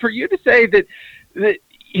facts. And for you to say that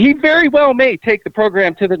he very well may take the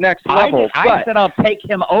program to the next level. I said I'll take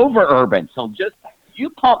him over Urban. So just you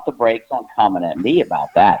pump the brakes on coming at me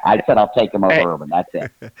about that. I said I'll take him over Urban. That's it.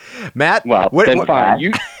 Matt? Well, then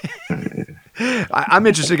fine. I'm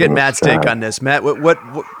interested to get Matt's take on this. Matt,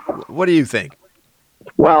 what do you think?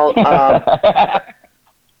 Well, yeah,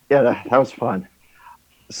 that was fun.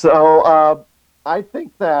 So I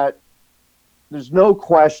think that there's no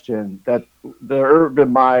question that the Urban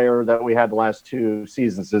Meyer that we had the last 2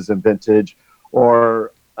 seasons isn't vintage,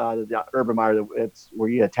 or the Urban Meyer it's where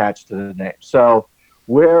you attach to the name. So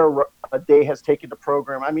where a Day has taken the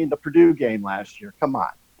program, I mean, the Purdue game last year, come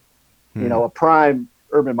on. A prime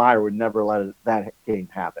Urban Meyer would never let that game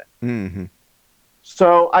happen. Mm-hmm.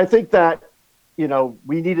 So I think that,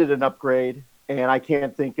 we needed an upgrade, and I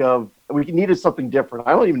can't think of – we needed something different.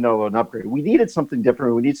 I don't even know an upgrade. We needed something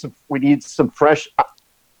different. We need some fresh,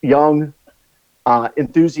 young,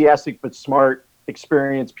 enthusiastic but smart,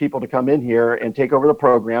 experienced people to come in here and take over the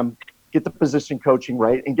program, get the position coaching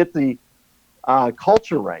right, and get the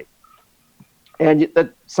culture right. And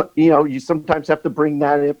you sometimes have to bring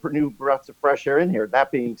that in for new breaths of fresh air in here.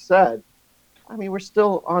 That being said, I mean, we're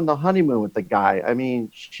still on the honeymoon with the guy. I mean,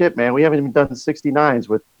 shit, man, we haven't even done 69s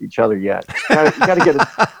with each other yet. You got to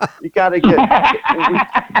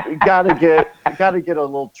get a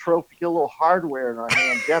little trophy, a little hardware in our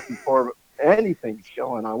hands yet before anything's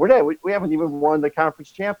going on. We haven't even won the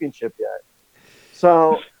conference championship yet.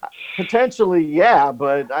 So potentially, yeah,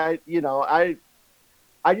 but I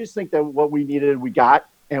just think that what we needed, we got,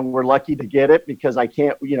 and we're lucky to get it because I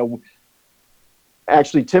can't,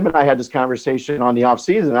 actually, Tim and I had this conversation on the off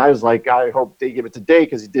season. I was like, I hope they give it to Day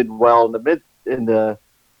because he did well in the interim.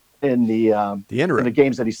 In the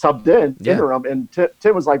games that he subbed in interim. And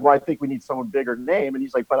Tim was like, well, I think we need someone bigger name. And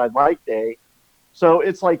he's like, but I like Day. So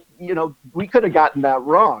it's like, we could have gotten that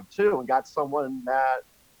wrong too and got someone that,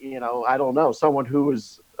 I don't know, someone who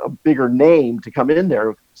is a bigger name to come in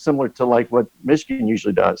there, similar to like what Michigan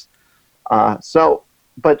usually does.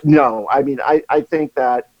 But no, I mean, I think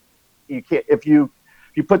that you can't, if you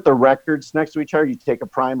put the records next to each other, you take a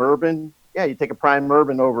prime Urban. Yeah, you take a prime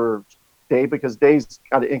Urban over Day because Day's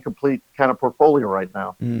got an incomplete kind of portfolio right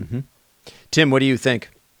now. Mm-hmm. Tim, what do you think?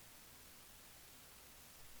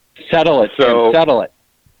 Settle it. So,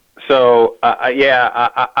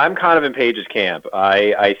 I'm kind of in Page's camp.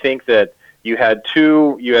 I think that you had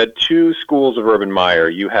two schools of Urban Meyer.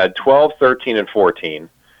 You had 12, 13, and 14,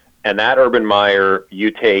 and that Urban Meyer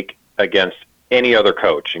you take against any other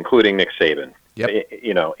coach, including Nick Saban. Yep.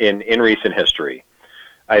 In recent history.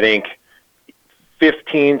 I think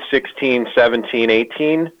 15, 16, 17,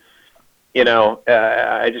 18,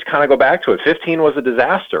 I just kind of go back to it. 15 was a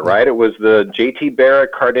disaster, right? It was the J.T.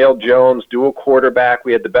 Barrett, Cardale Jones, dual quarterback.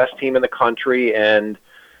 We had the best team in the country, and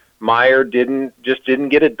Meyer didn't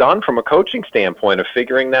get it done from a coaching standpoint of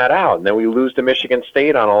figuring that out. And then we lose to Michigan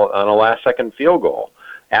State on a last-second field goal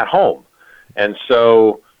at home. And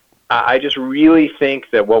so I just really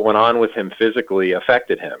think that what went on with him physically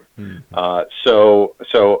affected him. Mm-hmm.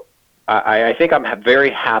 So I think I'm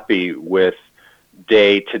very happy with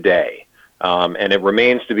Day today. And it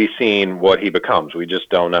remains to be seen what he becomes. We just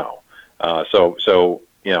don't know. I'm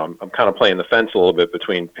kind of playing the fence a little bit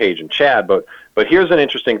between Page and Chad, but here's an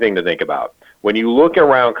interesting thing to think about. When you look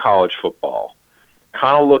around college football,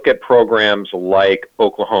 kind of look at programs like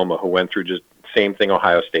Oklahoma, who went through just the same thing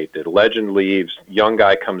Ohio State did. Legend leaves, young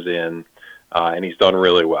guy comes in, and he's done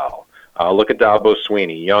really well. Look at Dabo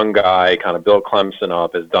Swinney, young guy, kind of built Clemson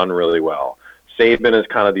up, has done really well. Saban is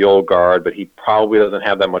kind of the old guard, but he probably doesn't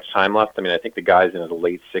have that much time left. I mean, I think the guy's in his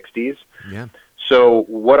late 60s. Yeah. So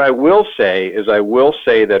what I will say is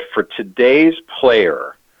that for today's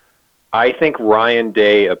player, I think Ryan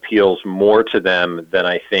Day appeals more to them than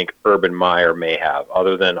I think Urban Meyer may have,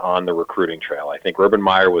 other than on the recruiting trail. I think Urban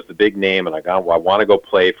Meyer was the big name, and I want to go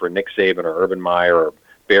play for Nick Saban or Urban Meyer or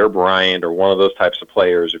Bear Bryant or one of those types of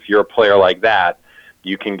players. If you're a player like that,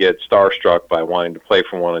 you can get starstruck by wanting to play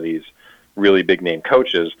for one of these really big name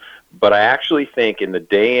coaches. But I actually think in the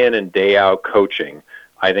day in and day out coaching,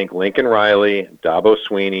 I think Lincoln Riley, Dabo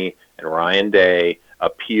Swinney, and Ryan Day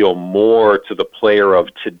appeal more to the player of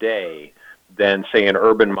today than, say, an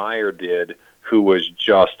Urban Meyer did, who was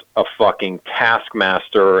just a fucking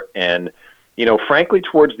taskmaster and, frankly,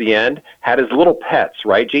 towards the end, had his little pets,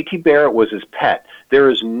 right? J.T. Barrett was his pet. There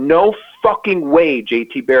is no fucking way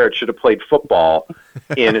J.T. Barrett should have played football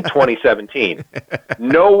in 2017.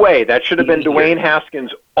 No way. That should have been Dwayne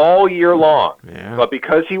Haskins all year long. Yeah. But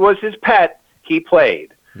because he was his pet, he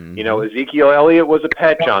played. Mm-hmm. Ezekiel Elliott was a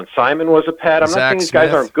pet. John Simon was a pet. I'm not saying these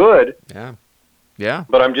guys aren't good. Yeah.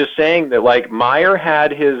 But I'm just saying that, Meyer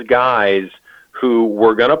had his guys who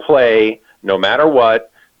were going to play no matter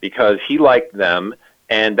what because he liked them,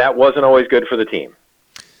 and that wasn't always good for the team.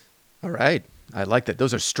 All right. I like that.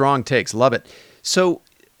 Those are strong takes. Love it. So,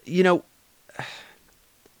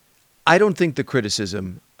 I don't think the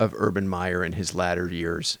criticism of Urban Meyer in his latter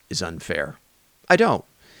years is unfair. I don't.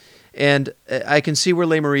 And I can see where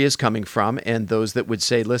LeMarie is coming from, and those that would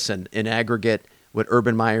say, listen, in aggregate, what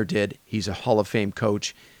Urban Meyer did, he's a Hall of Fame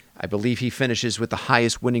coach. I believe he finishes with the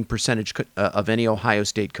highest winning percentage of any Ohio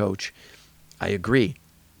State coach. I agree.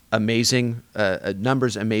 Amazing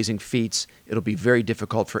numbers, amazing feats. It'll be very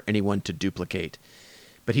difficult for anyone to duplicate.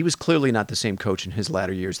 But he was clearly not the same coach in his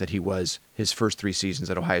latter years that he was his first 3 seasons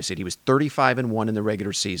at Ohio State. He was 35-1 in the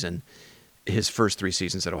regular season, his first 3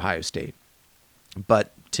 seasons at Ohio State.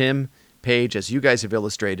 But Tim, Paige, as you guys have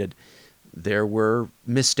illustrated, there were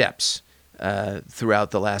missteps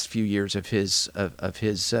throughout the last few years of his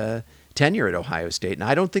tenure at Ohio State. And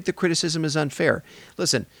I don't think the criticism is unfair.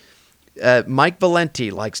 Listen, Mike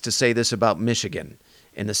Valenti likes to say this about Michigan,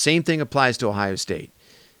 and the same thing applies to Ohio State.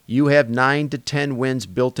 You have 9 to 10 wins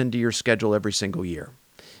built into your schedule every single year.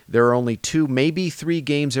 There are only 2, maybe 3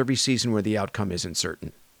 games every season where the outcome isn't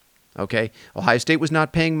certain. Okay? Ohio State was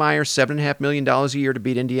not paying Meyer $7.5 million a year to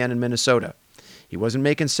beat Indiana and Minnesota. He wasn't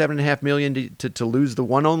making $7.5 million to lose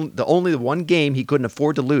the only one game he couldn't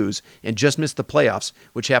afford to lose and just missed the playoffs,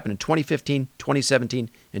 which happened in 2015, 2017,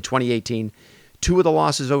 and 2018. 2 of the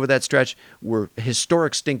losses over that stretch were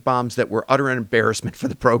historic stink bombs that were utter embarrassment for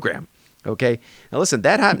the program. Okay? Now listen,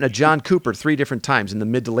 that happened to John Cooper 3 different times in the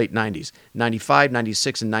mid to late 90s, 95,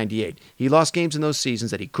 96, and 98. He lost games in those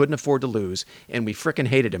seasons that he couldn't afford to lose, and we frickin'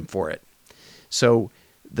 hated him for it. So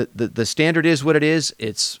the standard is what it is.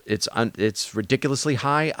 It's ridiculously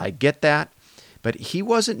high. I get that. But he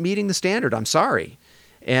wasn't meeting the standard. I'm sorry.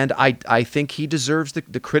 And I think he deserves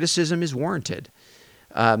the criticism is warranted.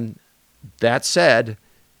 That said,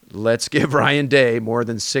 let's give Ryan Day more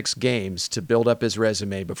than 6 games to build up his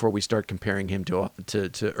resume before we start comparing him to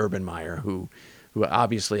Urban Meyer, who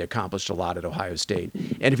obviously accomplished a lot at Ohio State.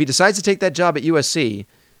 And if he decides to take that job at USC,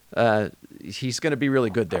 he's going to be really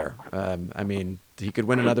good there. I mean, he could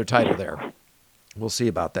win another title there. We'll see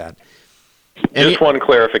about that. Just one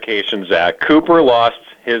clarification, Zach. Cooper lost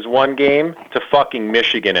his one game to fucking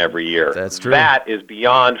Michigan every year. That's true. That is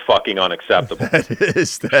beyond fucking unacceptable. That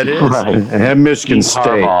is. Right. And Michigan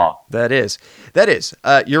State. That is.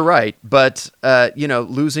 You're right. But,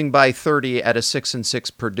 losing by 30 at a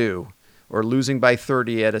 6-6 Purdue, or losing by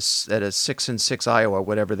 30 at a 6-6 Iowa,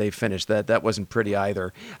 whatever they finished, that wasn't pretty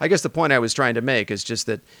either. I guess the point I was trying to make is just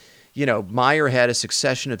that, Meyer had a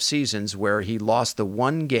succession of seasons where he lost the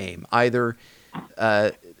one game, either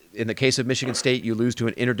in the case of Michigan State, you lose to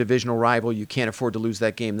an interdivisional rival. You can't afford to lose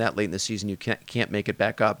that game that late in the season. You can't make it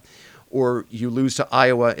back up. Or you lose to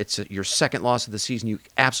Iowa. It's your second loss of the season. You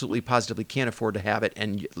absolutely positively can't afford to have it,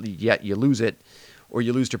 and yet you lose it. Or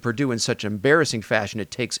you lose to Purdue in such embarrassing fashion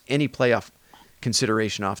it takes any playoff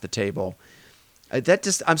consideration off the table.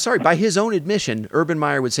 I'm sorry, by his own admission, Urban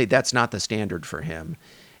Meyer would say that's not the standard for him.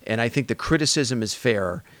 And I think the criticism is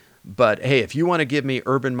fair. But, hey, if you want to give me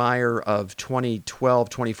Urban Meyer of 2012,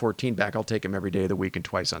 2014 back, I'll take him every day of the week and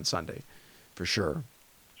twice on Sunday, for sure.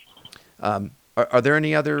 Are there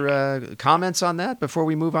any other comments on that before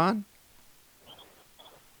we move on?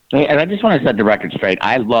 Hey, and I just want to set the record straight.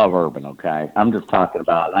 I love Urban, okay? I'm just talking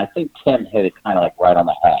about, and I think Tim hit it kind of like right on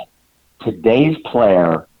the head. Today's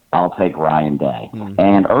player, I'll take Ryan Day. Mm-hmm.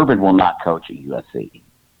 And Urban will not coach at USC.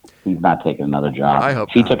 He's not taking another job. I hope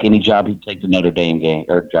if he took any job, he'd take the Notre Dame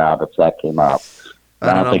job if that came up.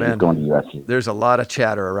 I don't think he's going to USC. There's a lot of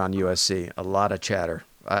chatter around USC. A lot of chatter.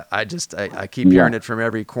 I keep hearing it from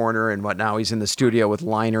every corner. And now he's in the studio with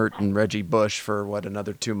Leinart and Reggie Bush for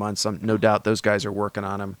another 2 months. No doubt those guys are working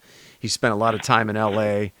on him. He spent a lot of time in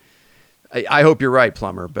L.A. I hope you're right,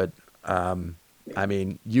 Plummer. But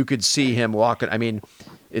you could see him walking.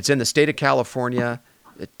 It's in the state of California,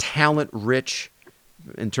 talent rich.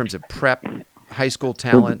 In terms of prep, high school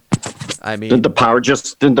talent, didn't the power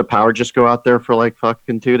just go out there for like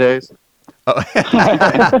fucking 2 days? Oh,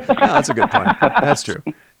 that's a good point. That's true.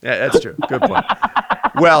 Yeah, that's true. Good point.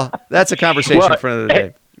 Well, that's a conversation for another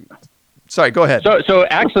day. Sorry, go ahead. So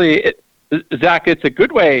actually, Zach, it's a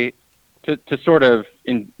good way to sort of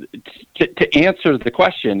to answer the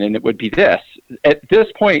question, and it would be this: at this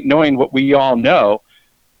point, knowing what we all know.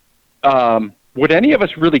 Would any of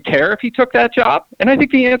us really care if he took that job? And I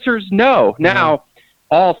think the answer is no. Now,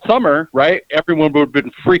 all summer, right, everyone would have been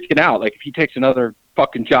freaking out, like if he takes another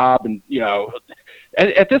fucking job and,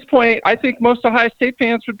 at this point, I think most Ohio State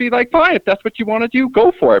fans would be like, fine, if that's what you want to do,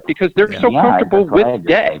 go for it, because they're so comfortable with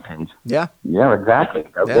Day. Yeah, exactly.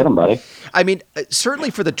 Go get him, buddy.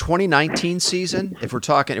 Certainly for the 2019 season, if we're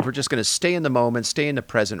just going to stay in the moment, stay in the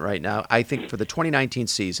present right now, I think for the 2019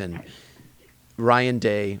 season, Ryan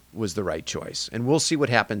Day was the right choice. And we'll see what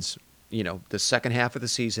happens, the second half of the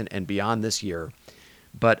season and beyond this year.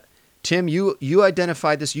 But, Tim, you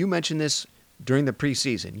identified this. You mentioned this during the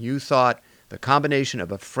preseason. You thought the combination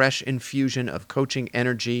of a fresh infusion of coaching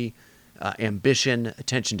energy, ambition,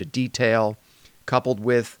 attention to detail, coupled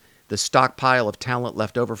with the stockpile of talent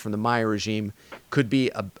left over from the Meyer regime could be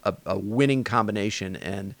a winning combination.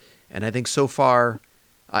 And I think so far,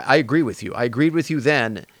 I agree with you. I agreed with you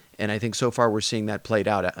then. And I think so far we're seeing that played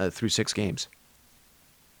out through 6 games.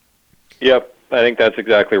 Yep, I think that's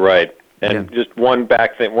exactly right. And just one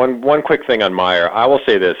quick thing on Meyer. I will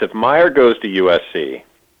say this: if Meyer goes to USC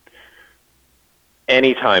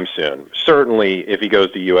anytime soon, certainly if he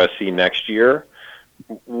goes to USC next year,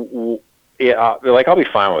 I'll be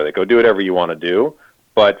fine with it. Go do whatever you want to do.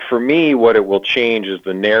 But for me, what it will change is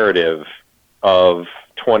the narrative of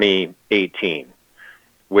 2018,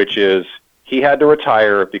 which is he had to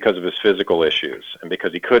retire because of his physical issues and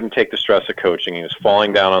because he couldn't take the stress of coaching. He was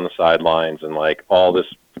falling down on the sidelines and like all this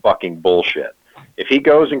fucking bullshit. If he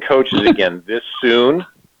goes and coaches again this soon,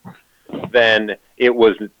 then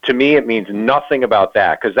to me, it means nothing about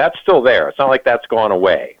that, because that's still there. It's not like that's gone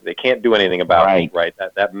away. They can't do anything about it, right?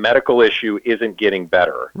 That medical issue isn't getting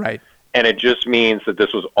better. Right. And it just means that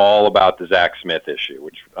this was all about the Zach Smith issue,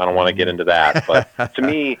 which I don't want to get into that. But to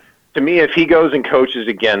me, if he goes and coaches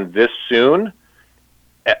again this soon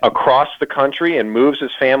across the country and moves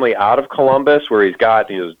his family out of Columbus, where he's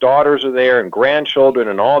got his daughters are there and grandchildren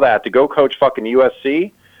and all that, to go coach fucking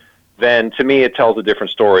USC, then to me it tells a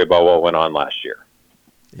different story about what went on last year.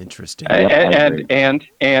 Interesting.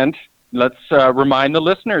 And let's remind the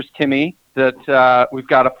listeners, Timmy, that we've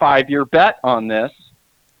got a 5-year bet on this,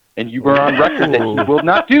 and you were on record that he will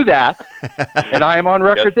not do that, and I am on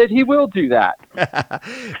record that he will do that.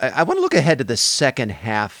 I want to look ahead to the second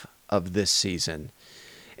half of this season,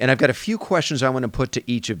 and I've got a few questions I want to put to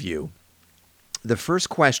each of you. The first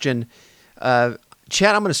question, Chad,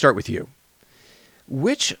 I'm going to start with you.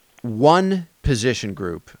 Which one position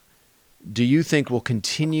group do you think will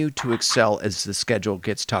continue to excel as the schedule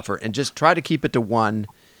gets tougher? And just try to keep it to one,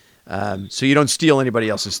 so you don't steal anybody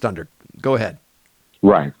else's thunder. Go ahead.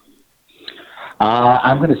 Right.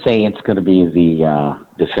 I'm going to say it's going to be the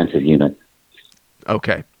defensive unit.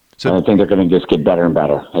 Okay. So I think they're going to just get better and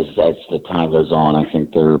better as the time goes on. I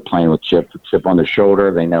think they're playing with chip on their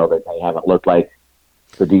shoulder. They know that they haven't looked like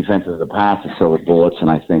the defense of the past is filled with bullets, and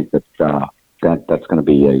I think that's going to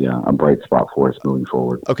be a bright spot for us moving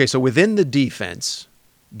forward. Okay, so within the defense,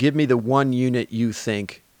 give me the one unit you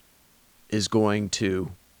think is going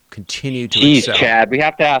to continue to excel. Jeez, Chad, we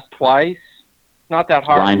have to ask twice. Not that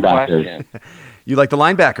hard of a question. You like the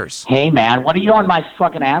linebackers? Hey, man, what are you on my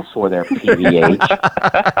fucking ass for there, PVH?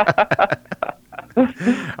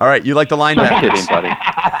 All right, you like the linebackers. Kidding, buddy.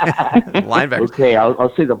 Linebackers. Okay,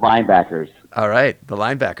 I'll say the linebackers. All right, the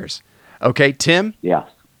linebackers. Okay, Tim? Yes.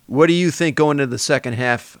 What do you think going into the second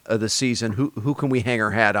half of the season? Who can we hang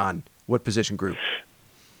our hat on? What position group?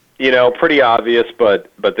 Pretty obvious,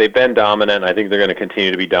 but they've been dominant. I think they're going to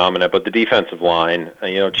continue to be dominant. But the defensive line,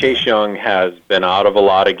 Chase Young has been out of a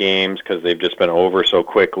lot of games because they've just been over so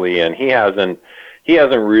quickly, and he hasn't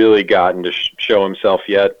really gotten to show himself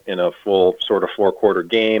yet in a full sort of 4-quarter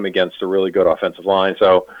game against a really good offensive line.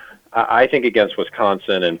 So I think against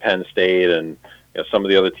Wisconsin and Penn State and some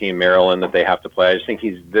of the other team, Maryland, that they have to play, I just think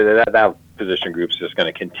that position group's just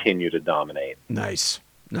going to continue to dominate. Nice.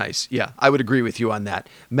 Yeah, I would agree with you on that.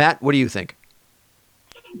 Matt, what do you think?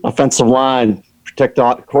 Offensive line, protect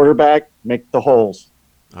the quarterback, make the holes.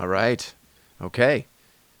 All right. Okay.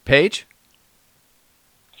 Paige?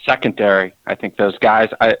 Secondary. I think those guys,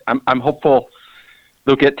 I'm hopeful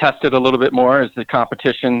they'll get tested a little bit more as the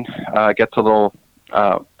competition gets a little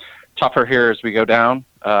tougher here as we go down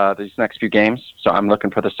these next few games. So I'm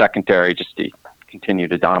looking for the secondary just to continue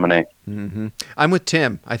to dominate. Mm-hmm. I'm with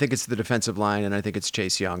Tim. I think it's the defensive line, and I think it's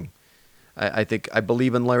Chase Young. I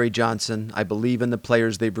believe in Larry Johnson. I believe in the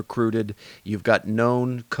players they've recruited. You've got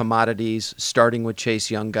known commodities, starting with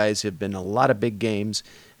Chase Young. Guys have been in a lot of big games,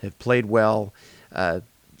 have played well,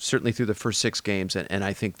 certainly through the first 6 games, and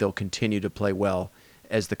I think they'll continue to play well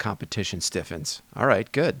as the competition stiffens. All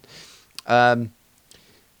right, good.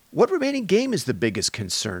 What remaining game is the biggest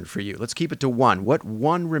concern for you? Let's keep it to one. What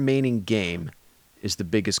one remaining game is the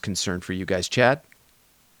biggest concern for you guys? Chad?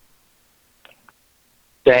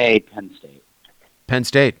 Penn State. Penn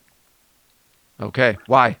State. Okay.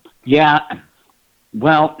 Why? Yeah.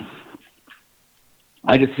 Well,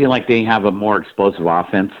 I just feel like they have a more explosive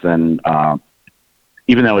offense than,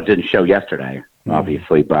 even though it didn't show yesterday,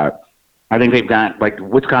 obviously, but I think they've got,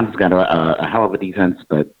 Wisconsin's got a hell of a defense,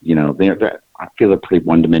 but, I feel they're pretty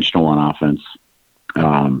one-dimensional on offense.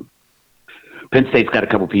 Penn State's got a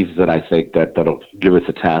couple pieces that I think that'll give us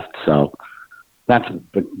a test. So I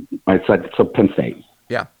said Penn State.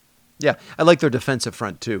 Yeah. I like their defensive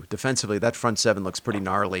front too. Defensively, that front seven looks pretty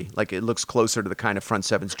gnarly. Like it looks closer to the kind of front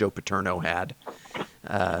sevens Joe Paterno had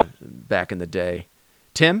back in the day.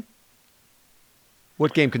 Tim,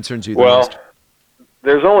 what game concerns you the most?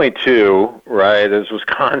 There's only 2, right? There's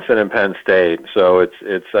Wisconsin and Penn State. So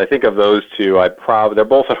it's I think of those 2, they're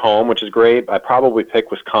both at home, which is great. I probably pick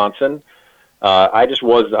Wisconsin. I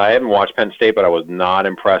haven't watched Penn State, but I was not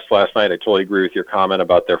impressed last night. I totally agree with your comment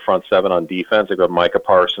about their front 7 on defense. They've got Micah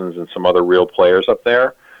Parsons and some other real players up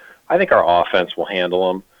there. I think our offense will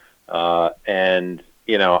handle them. And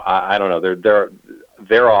I don't know.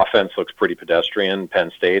 Their offense looks pretty pedestrian,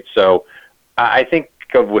 Penn State. So I think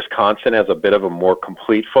of Wisconsin as a bit of a more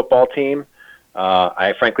complete football team.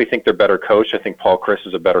 I frankly think they're better coached. I think Paul Chris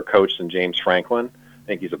is a better coach than James Franklin. I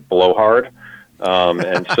think he's a blowhard.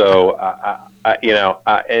 And so,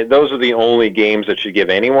 those are the only games that should give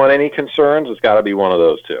anyone any concerns. It's got to be one of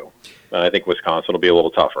those 2. And I think Wisconsin will be a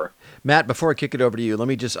little tougher. Matt, before I kick it over to you,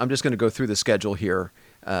 I'm just going to go through the schedule here,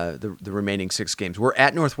 the remaining 6 games. We're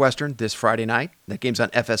at Northwestern this Friday night. That game's on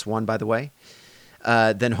FS1, by the way.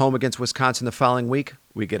 Then home against Wisconsin the following week.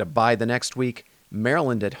 We get a bye the next week.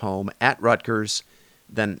 Maryland at home, at Rutgers.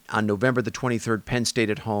 Then on November the 23rd, Penn State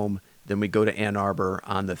at home. Then we go to Ann Arbor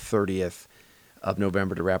on the 30th of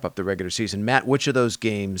November to wrap up the regular season. Matt, which of those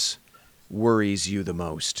games worries you the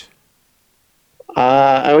most?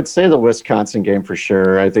 I would say the Wisconsin game for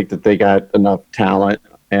sure. I think that they got enough talent,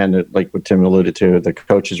 and like what Tim alluded to, the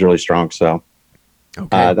coach is really strong. So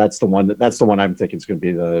Okay. that's the one. That's the one I'm thinking is going to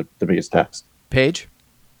be the biggest test. Paige?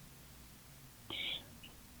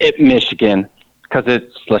 Michigan, because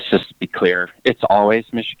let's just be clear, it's always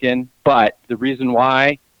Michigan. But the reason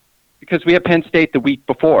why, because we have Penn State the week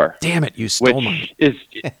before. Damn it, you stole mine. Which is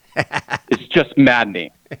it's just maddening,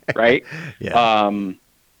 right? Yeah.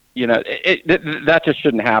 That just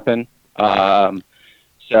shouldn't happen.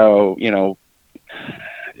 So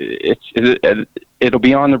it'll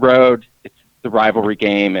be on the road. It's the rivalry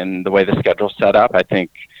game, and the way the schedule's set up, I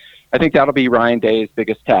think that'll be Ryan Day's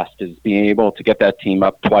biggest test, is being able to get that team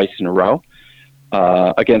up twice in a row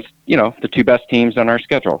against the 2 best teams on our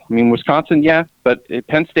schedule. I mean, Wisconsin, yeah, but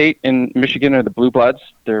Penn State and Michigan are the blue bloods.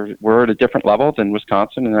 We're at a different level than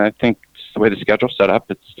Wisconsin, and I think just the way the schedule's set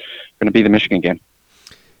up, it's going to be the Michigan game.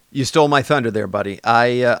 You stole my thunder there, buddy.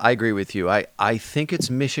 I agree with you. I think it's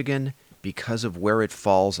Michigan because of where it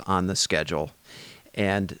falls on the schedule,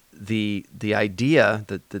 and the idea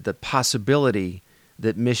that the possibility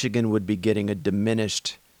that Michigan would be getting a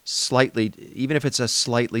diminished, slightly, even if it's a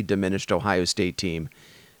slightly diminished Ohio State team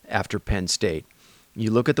after Penn State. You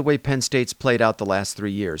look at the way Penn State's played out the last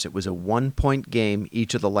 3 years. It was a 1-point game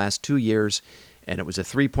each of the last 2 years, and it was a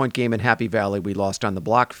 3-point game in Happy Valley. We lost on the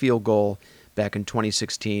blocked field goal back in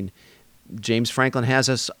 2016. James Franklin has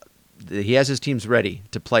his teams ready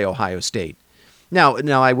to play Ohio State. Now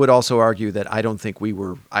I would also argue that I don't think we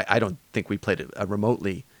played a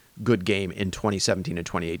remotely good game in 2017 and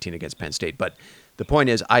 2018 against Penn State. But the point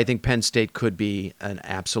is, I think Penn State could be an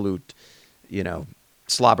absolute,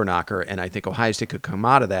 slobber knocker, and I think Ohio State could come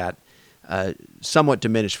out of that somewhat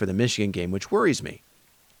diminished for the Michigan game, which worries me.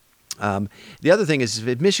 The other thing is,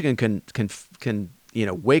 if Michigan can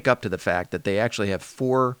wake up to the fact that they actually have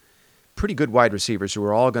 4 pretty good wide receivers who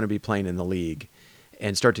are all going to be playing in the league,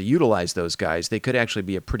 and start to utilize those guys, they could actually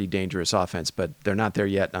be a pretty dangerous offense. But they're not there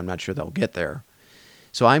yet, and I'm not sure they'll get there.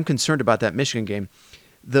 So I'm concerned about that Michigan game.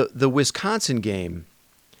 The Wisconsin game,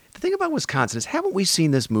 the thing about Wisconsin is, haven't we seen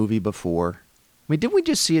this movie before? I mean, didn't we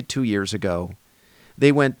just see it 2 years ago?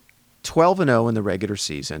 They went 12-0 in the regular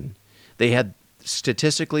season. They had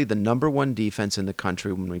statistically the number 1 defense in the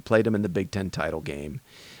country when we played them in the Big Ten title game.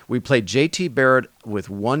 We played J.T. Barrett with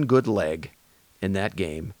 1 good leg in that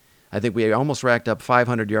game. I think we almost racked up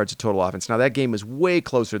 500 yards of total offense. Now, that game was way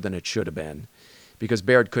closer than it should have been, because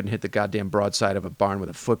Barrett couldn't hit the goddamn broadside of a barn with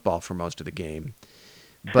a football for most of the game.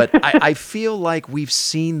 But I feel like we've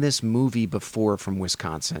seen this movie before from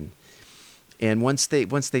Wisconsin. And once they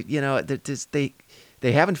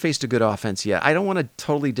haven't faced a good offense yet. I don't want to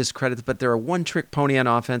totally discredit it, but they're a one-trick pony on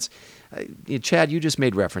offense. Chad, you just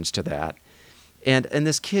made reference to that. And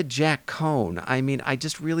this kid, Jack Cohn, I mean, I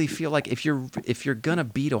just really feel like if you're going to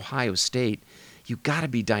beat Ohio State, you got to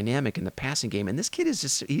be dynamic in the passing game. And this kid is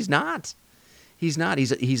just, he's not. He's not.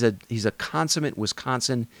 He's a consummate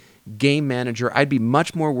Wisconsin game manager. I'd be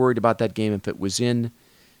much more worried about that game if it was in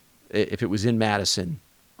Madison.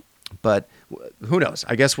 But who knows?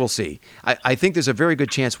 I guess we'll see. I think there's a very good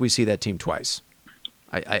chance we see that team twice.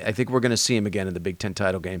 I think we're going to see him again in the Big Ten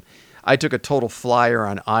title game. I took a total flyer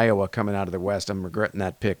on Iowa coming out of the West. I'm regretting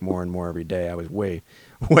that pick more and more every day. I was way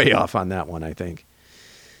off on that one, I think.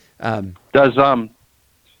 Does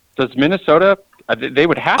Minnesota? They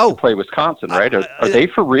would have to play Wisconsin, right? Are they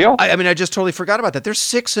for real? I mean, I just totally forgot about that. They're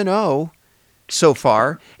 6-0 so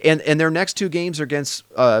far, and their next 2 games are against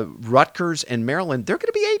Rutgers and Maryland. They're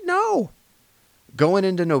going to be 8-0 going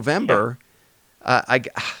into November. Yeah.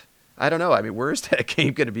 I don't know. I mean, where is that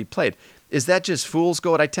game going to be played? Is that just fool's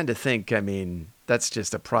gold? I tend to think, I mean, that's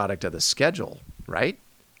just a product of the schedule, right?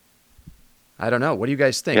 I don't know. What do you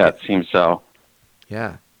guys think? Yeah, it seems so.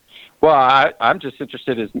 Yeah. Well, I'm just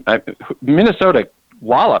interested. Minnesota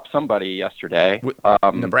walloped somebody yesterday.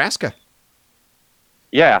 Nebraska.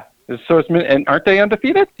 Yeah. So and aren't they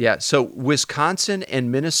undefeated? Yeah. So Wisconsin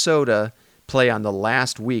and Minnesota play on the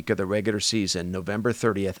last week of the regular season, November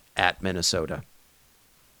 30th at Minnesota.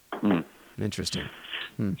 Interesting.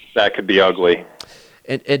 That could be ugly.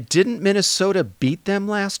 And didn't Minnesota beat them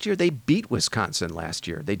last year? They beat Wisconsin last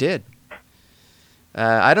year. They did.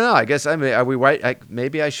 I don't know. I guess are we right?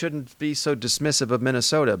 Maybe I shouldn't be so dismissive of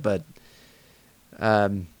Minnesota, but I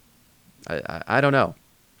don't know.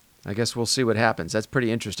 I guess we'll see what happens. That's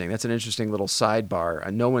pretty interesting. That's an interesting little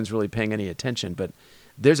sidebar. No one's really paying any attention, but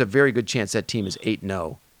there's a very good chance that team is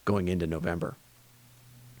 8-0 going into November.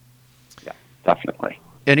 Yeah, definitely.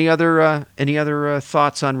 Any other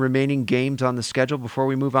thoughts on remaining games on the schedule before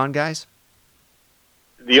we move on, guys?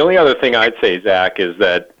 The only other thing I'd say, Zach, is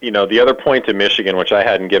that, the other point to Michigan, which I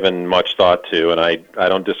hadn't given much thought to, and I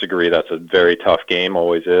don't disagree, that's a very tough game,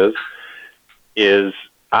 always is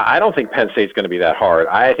I don't think Penn State's going to be that hard.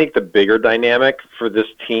 I think the bigger dynamic for this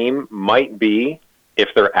team might be if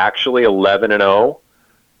they're actually 11-0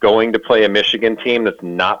 going to play a Michigan team that's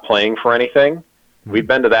not playing for anything. We've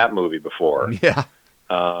been to that movie before. Yeah.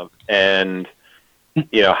 And,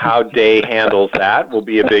 how Day handles that will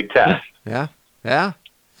be a big test. Yeah.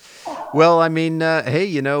 Well, I mean,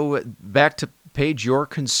 hey, back to Paige, your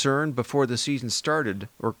concern before the season started,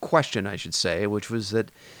 or question, I should say, which was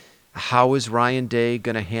that how is Ryan Day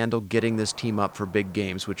going to handle getting this team up for big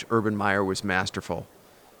games, which Urban Meyer was masterful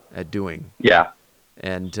at doing. Yeah.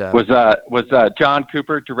 And was John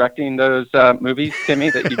Cooper directing those movies, Timmy,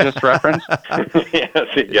 that you just referenced?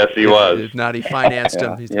 Yes, he was. If not, he financed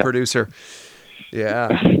him. He's the producer.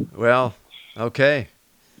 Yeah. Well, okay.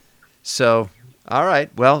 So, all right.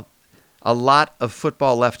 Well, a lot of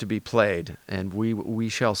football left to be played, and we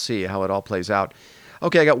shall see how it all plays out.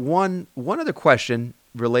 Okay, I got one other question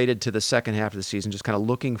related to the second half of the season, just kind of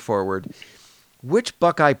looking forward. Which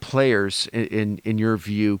Buckeye players, in your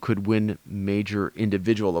view, could win major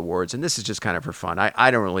individual awards? And this is just kind of for fun.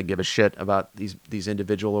 I don't really give a shit about these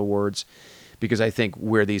individual awards because I think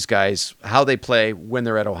where these guys, how they play when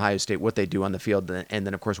they're at Ohio State, what they do on the field, and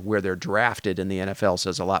then, of course, where they're drafted in the NFL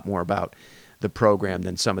says a lot more about the program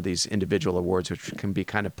than some of these individual awards, which can be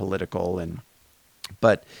kind of political.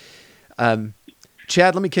 But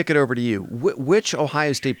Chad, let me kick it over to you. Which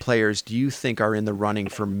Ohio State players do you think are in the running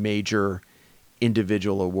for major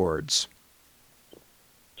individual awards?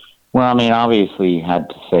 Well, I mean, obviously you had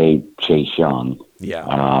to say Chase Young.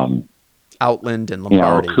 Yeah. Outland and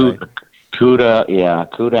Lombardi.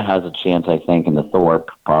 Kuda has a chance, I think, in the Thorpe,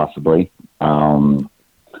 possibly. I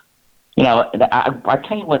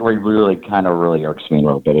tell you what really irks me a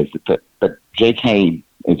little bit is that J.K.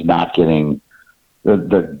 is not getting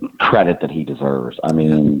the credit that he deserves. I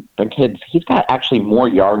mean, he's got actually more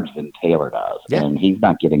yards than Taylor does, and he's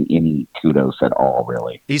not getting any kudos at all,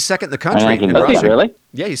 really. He's second in the country in rushing. Really?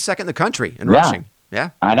 Yeah, he's second in the country in rushing.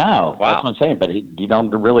 Yeah. I know. Wow. That's what I'm saying, but you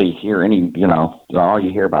don't really hear any, all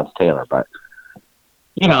you hear about is Taylor, but,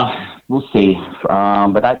 we'll see.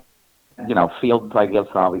 But Fields, I guess,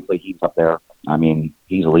 obviously he's up there. I mean,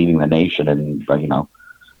 he's leading the nation in,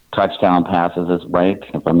 touchdown passes this week,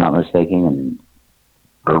 if I'm not mistaken,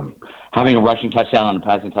 or having a rushing touchdown and a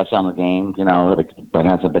passing touchdown in the game, that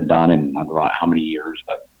hasn't been done in I don't know how many years.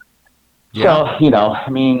 But so, I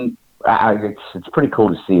mean, it's pretty cool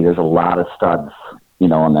to see. There's a lot of studs,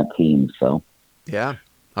 on that team. So yeah,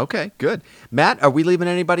 okay, good. Matt, are we leaving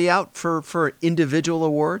anybody out for individual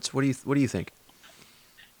awards? What do you think?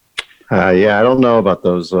 I don't know about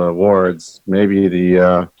those awards. Maybe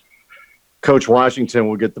the Coach Washington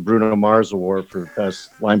will get the Bruno Mars Award for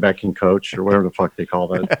best linebacking coach, or whatever the fuck they call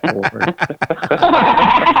that award.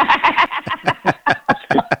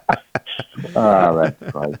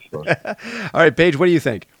 That's right. Sure. All right, Paige, what do you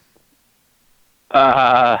think?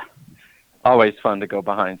 Always fun to go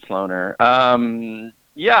behind Sloaner.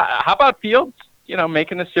 How about Fields?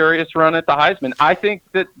 Making a serious run at the Heisman. I think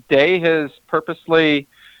that Day has purposely,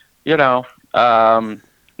 not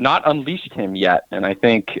unleashed him yet. And I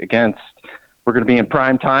think we're going to be in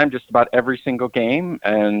prime time just about every single game.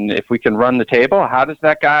 And if we can run the table, how does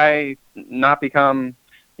that guy not become,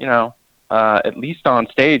 at least on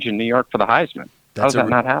stage in New York for the Heisman? How does that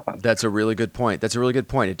not happen? That's a really good point.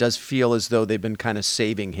 It does feel as though they've been kind of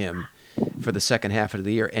saving him for the second half of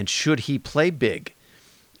the year. And should he play big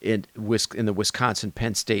in the Wisconsin,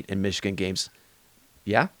 Penn State, and Michigan games,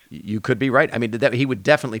 yeah, you could be right. I mean, he would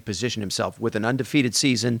definitely position himself with an undefeated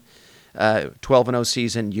season, 12-0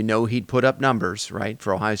 season. He'd put up numbers, right,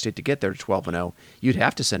 for Ohio State to get there to 12-0. You'd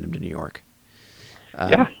have to send him to New York.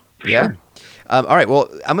 Yeah. Sure. All right, well,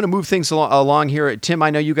 I'm going to move things along here. Tim, I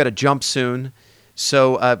know you got to jump soon.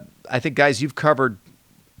 So I think, guys, you've covered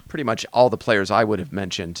pretty much all the players I would have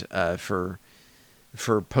mentioned for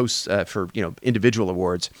individual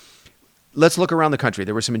awards. Let's look around the country.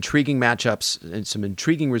 There were some intriguing matchups and some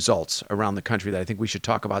intriguing results around the country that I think we should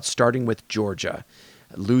talk about, starting with Georgia,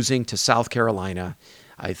 losing to South Carolina.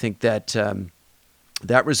 I think that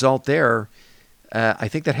that result there, I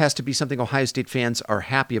think that has to be something Ohio State fans are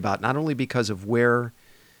happy about, not only because of where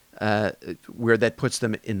that puts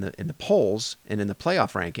them in the polls and in the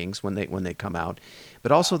playoff rankings when they come out,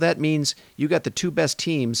 but also that means you got the two best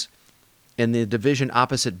teams in the division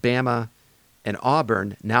opposite Bama and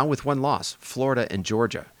Auburn now with one loss, Florida and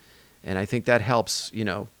Georgia, and I think that helps.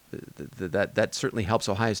 That certainly helps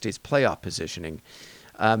Ohio State's playoff positioning.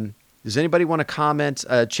 Does anybody want to comment?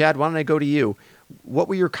 Chad, why don't I go to you? What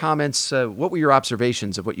were your comments? What were your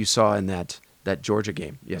observations of what you saw in that Georgia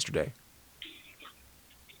game yesterday?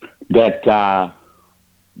 That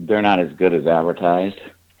they're not as good as advertised.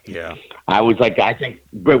 Yeah, I was like, I think,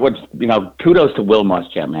 but kudos to Will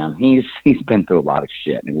Muschamp, man. He's been through a lot of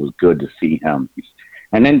shit, and it was good to see him.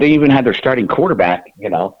 And then they even had their starting quarterback,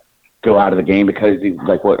 go out of the game because he's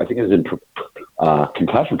like I think it was in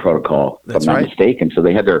concussion protocol, if I'm not mistaken. So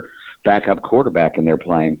they had their backup quarterback in there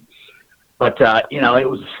playing. But, it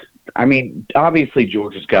was, obviously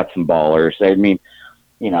Georgia's got some ballers.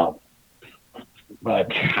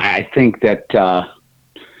 But I think that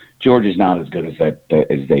Georgia's not as good as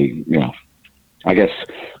they, I guess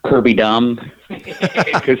Kirby Dumb,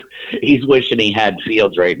 because he's wishing he had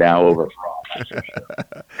Fields right now over Fromm,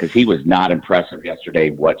 because he was not impressive yesterday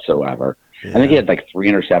whatsoever. Yeah. I think he had like 3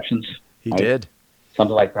 interceptions. He did.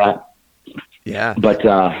 Something like that. Yeah. But,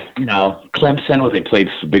 Clemson, when they played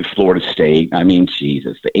big Florida State,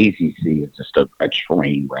 Jesus, the ACC is just a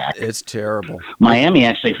train wreck. It's terrible. Miami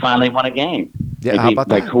actually finally won a game. Yeah, how about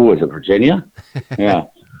that? Like, who was it, Virginia? Yeah.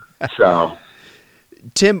 So,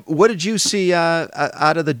 Tim, what did you see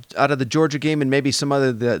out of the Georgia game and maybe some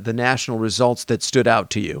other the national results that stood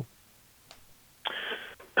out to you?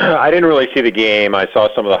 I didn't really see the game. I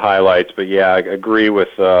saw some of the highlights, but yeah, I agree with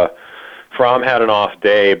Fromm had an off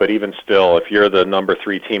day, but even still, if you're the number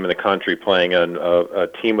 3 team in the country playing a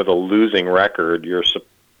team with a losing record, you're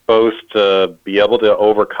supposed to be able to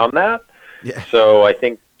overcome that. Yeah. So I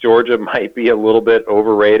think Georgia might be a little bit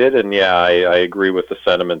overrated, and yeah, I agree with the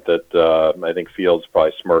sentiment that I think Fields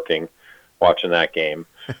probably smirking watching that game.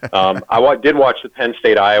 I did watch the Penn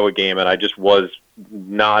State-Iowa game, and I just was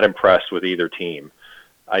not impressed with either team.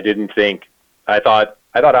 I thought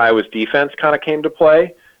Iowa's defense kind of came to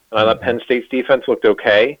play. And I thought Penn State's defense looked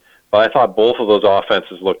okay, but I thought both of those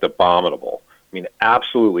offenses looked abominable.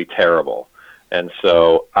 Absolutely terrible. And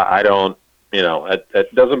so I don't,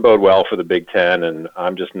 it doesn't bode well for the Big Ten, and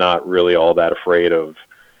I'm just not really all that afraid of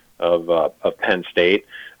Penn State.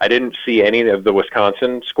 I didn't see any of the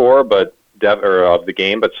Wisconsin score, of the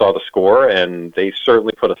game, but saw the score, and they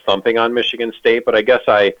certainly put a thumping on Michigan State. But I guess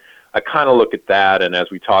I kind of look at that, and as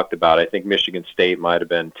we talked about, I think Michigan State might have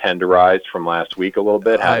been tenderized from last week a little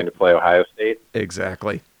bit, having to play Ohio State.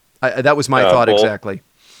 Exactly. That was my thought, exactly.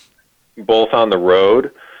 Both on the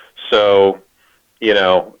road. So,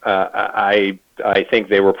 I think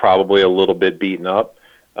they were probably a little bit beaten up.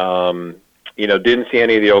 Didn't see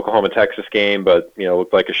any of the Oklahoma-Texas game, but,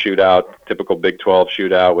 looked like a shootout, typical Big 12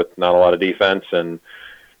 shootout with not a lot of defense, and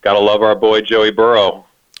got to love our boy Joey Burrow.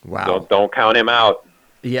 Wow. Don't count him out.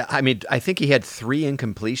 Yeah, I think he had 3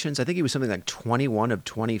 incompletions. I think he was something like 21 of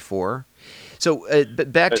 24. So,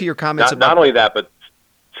 but back to your comments about... Not only that, but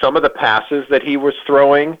some of the passes that he was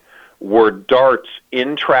throwing were darts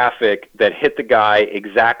in traffic that hit the guy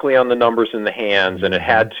exactly on the numbers in the hands, and it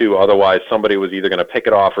had to, otherwise somebody was either going to pick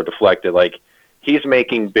it off or deflect it. Like, he's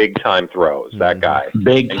making big-time throws, that guy.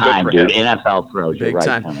 Big time, dude. NFL throws. Big right,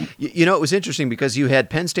 time. Tony. It was interesting because you had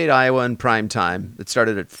Penn State, Iowa in prime time. It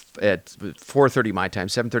started at 4:30 my time,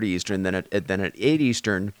 7:30 Eastern. Then at 8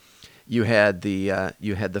 Eastern, you had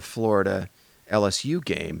the Florida LSU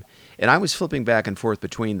game, and I was flipping back and forth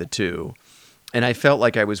between the two, and I felt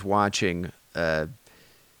like I was watching. I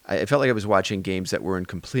felt like I was watching games that were in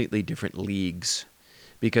completely different leagues,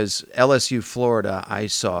 because LSU Florida, I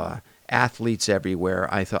saw athletes everywhere.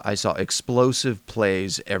 I saw explosive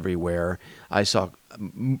plays everywhere. I saw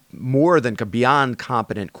more than beyond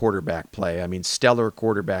competent quarterback play. Stellar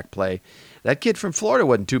quarterback play. That kid from Florida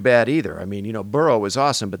wasn't too bad either. Burrow was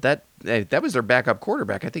awesome, but that was their backup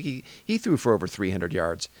quarterback. I think he threw for over 300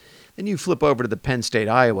 yards. Then you flip over to the Penn State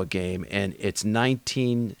Iowa game, and it's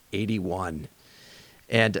 1981.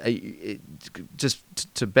 And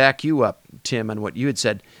just to back you up, Tim, on what you had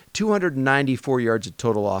said, 294 yards of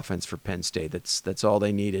total offense for Penn State. That's all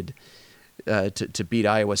they needed to beat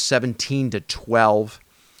Iowa 17-12.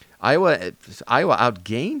 Iowa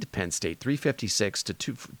outgained Penn State 356 to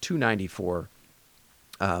 294.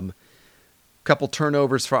 Couple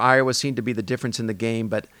turnovers for Iowa seemed to be the difference in the game,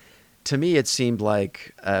 but to me it seemed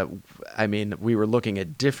like we were looking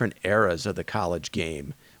at different eras of the college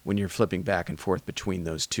game when you're flipping back and forth between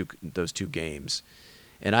those two games.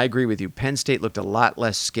 And I agree with you. Penn State looked a lot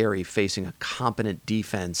less scary facing a competent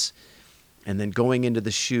defense. And then going into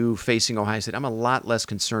the shoe, facing Ohio State, I'm a lot less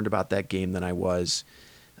concerned about that game than I was,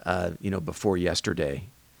 before yesterday.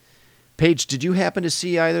 Paige, did you happen to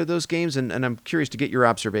see either of those games? And I'm curious to get your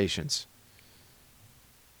observations.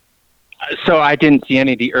 So I didn't see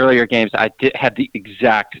any of the earlier games. I had the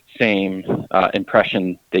exact same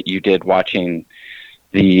impression that you did watching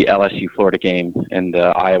the LSU Florida game and the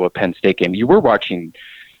Iowa Penn State game. You were watching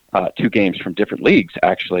two games from different leagues,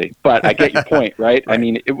 actually, but I get your point, right? I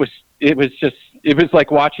mean, it was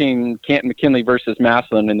like watching Canton McKinley versus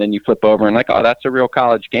Massillon, and then you flip over and like, oh, that's a real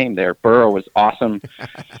college game there. Burrow was awesome.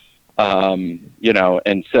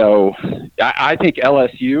 And so I think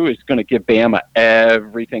LSU is going to give Bama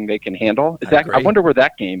everything they can handle. I wonder where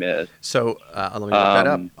that game is. So let me look that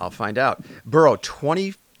up. I'll find out. Burrow,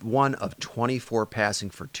 21 of 24 passing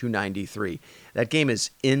for 293. That game is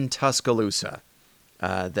in Tuscaloosa.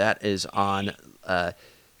 That is on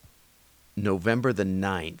November the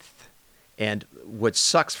 9th. And what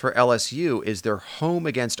sucks for LSU is they're home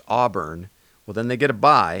against Auburn. Well, then they get a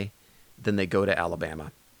bye. Then they go to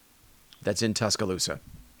Alabama. That's in Tuscaloosa.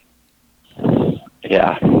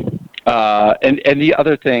 Yeah. And the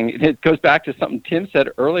other thing, it goes back to something Tim said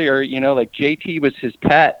earlier, like JT was his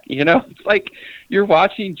pet, it's like you're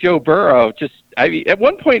watching Joe Burrow at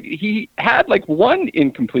one point he had like one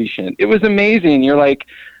incompletion. It was amazing. You're like,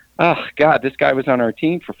 oh God, this guy was on our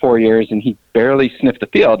team for 4 years and he barely sniffed the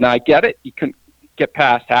field. Now I get it. He couldn't get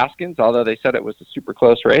past Haskins, although they said it was a super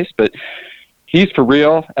close race, but he's for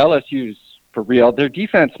real. LSU's for real. Their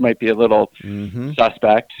defense might be a little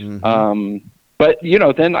suspect. Mm-hmm. But,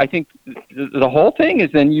 then I think the whole thing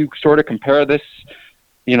is then you sort of compare this,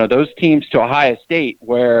 those teams to Ohio State,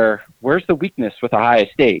 where's the weakness with Ohio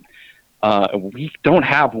State? We don't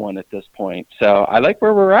have one at this point. So I like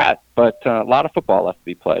where we're at, but a lot of football left to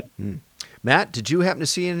be played. Matt, did you happen to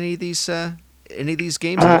see any of these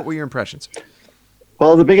games? And what were your impressions?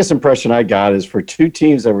 Well, the biggest impression I got is for two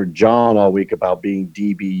teams that were jawing all week about being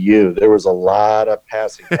DBU, there was a lot of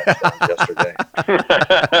passing yesterday.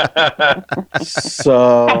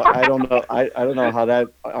 So I don't know. I don't know how that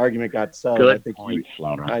argument got settled.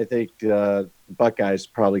 I think Buckeyes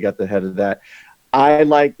probably got the head of that. I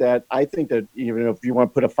like that. I think that even if you want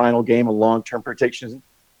to put a final game of long-term predictions,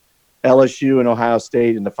 LSU and Ohio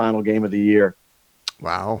State in the final game of the year.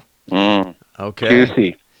 Wow. Okay.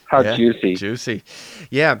 Juicy. Juicy.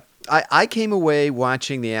 Yeah. I came away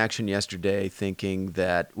watching the action yesterday thinking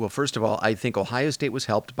that, well, first of all, I think Ohio State was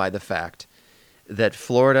helped by the fact that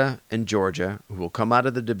Florida and Georgia, who will come out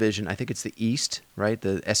of the division, I think it's the East, right?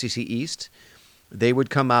 The SEC East. They would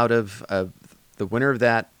come out of the winner of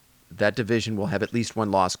that division will have at least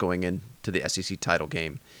one loss going into the SEC title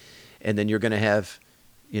game. And then you're going to have,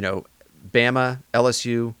 Bama,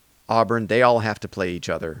 LSU, Auburn, they all have to play each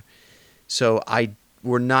other. So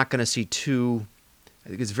we're not going to see I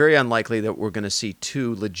think it's very unlikely that we're going to see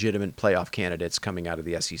two legitimate playoff candidates coming out of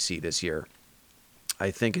the SEC this year. I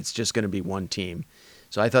think it's just going to be one team.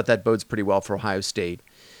 So I thought that bodes pretty well for Ohio State.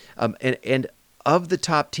 And of the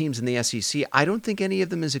top teams in the SEC, I don't think any of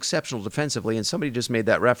them is exceptional defensively. And somebody just made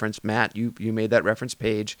that reference. Matt, you made that reference,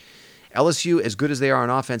 Paige. LSU, as good as they are on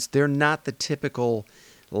offense, they're not the typical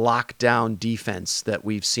lockdown defense that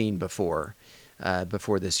we've seen before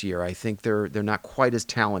this year. I think they're not quite as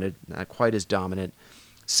talented, not quite as dominant.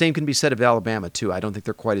 Same can be said of Alabama, too. I don't think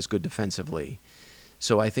they're quite as good defensively.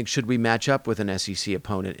 So I think should we match up with an SEC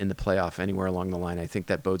opponent in the playoff anywhere along the line, I think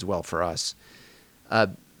that bodes well for us.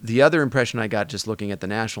 The other impression I got just looking at the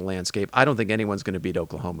national landscape, I don't think anyone's going to beat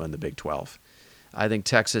Oklahoma in the Big 12. I think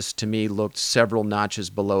Texas, to me, looked several notches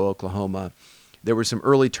below Oklahoma. There were some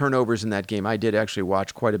early turnovers in that game. I did actually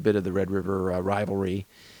watch quite a bit of the Red River rivalry.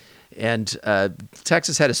 And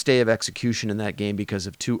Texas had a stay of execution in that game because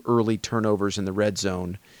of two early turnovers in the red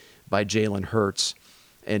zone by Jalen Hurts.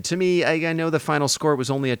 And to me, I know the final score was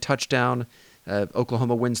only a touchdown.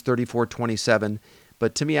 Oklahoma wins 34-27.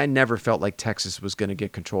 But to me, I never felt like Texas was going to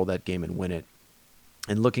get control of that game and win it.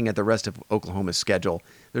 And looking at the rest of Oklahoma's schedule,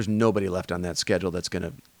 there's nobody left on that schedule that's going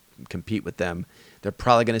to compete with them. They're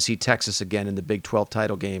probably going to see Texas again in the Big 12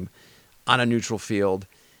 title game on a neutral field.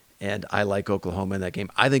 And I like Oklahoma in that game.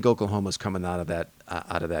 I think Oklahoma's coming out of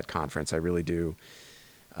that conference. I really do.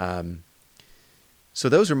 So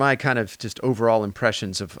those are my kind of just overall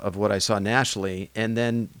impressions of what I saw nationally. And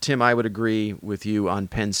then, Tim, I would agree with you on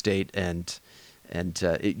Penn State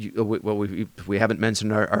we haven't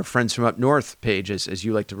mentioned our friends from up north, Paige, as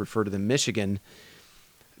you like to refer to them, Michigan,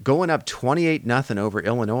 going up 28-0 over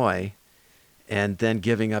Illinois and then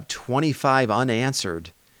giving up 25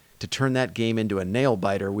 unanswered to turn that game into a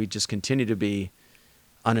nail-biter. We just continue to be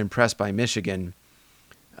unimpressed by Michigan.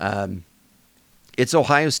 It's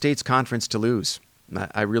Ohio State's conference to lose.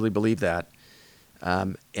 I really believe that.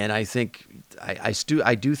 And I think I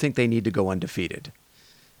do think they need to go undefeated.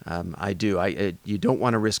 I do. You don't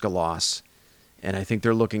want to risk a loss, and I think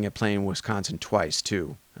they're looking at playing Wisconsin twice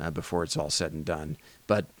too before it's all said and done.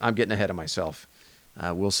 But I'm getting ahead of myself.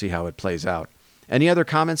 We'll see how it plays out. Any other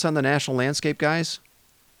comments on the national landscape, guys?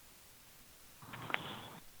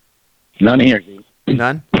 None here.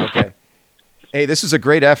 None? Okay. Hey, this is a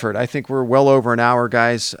great effort. I think we're well over an hour,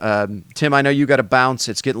 guys. Tim, I know you got to bounce.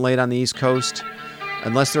 It's getting late on the East Coast.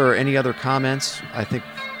 Unless there are any other comments, I think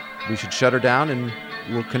we should shut her down, and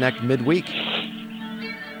we'll connect midweek.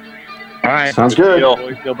 All right. Sounds good.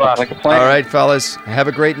 Like a plan. All right, fellas. Have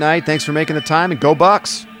a great night. Thanks for making the time, and go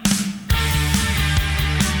Bucks.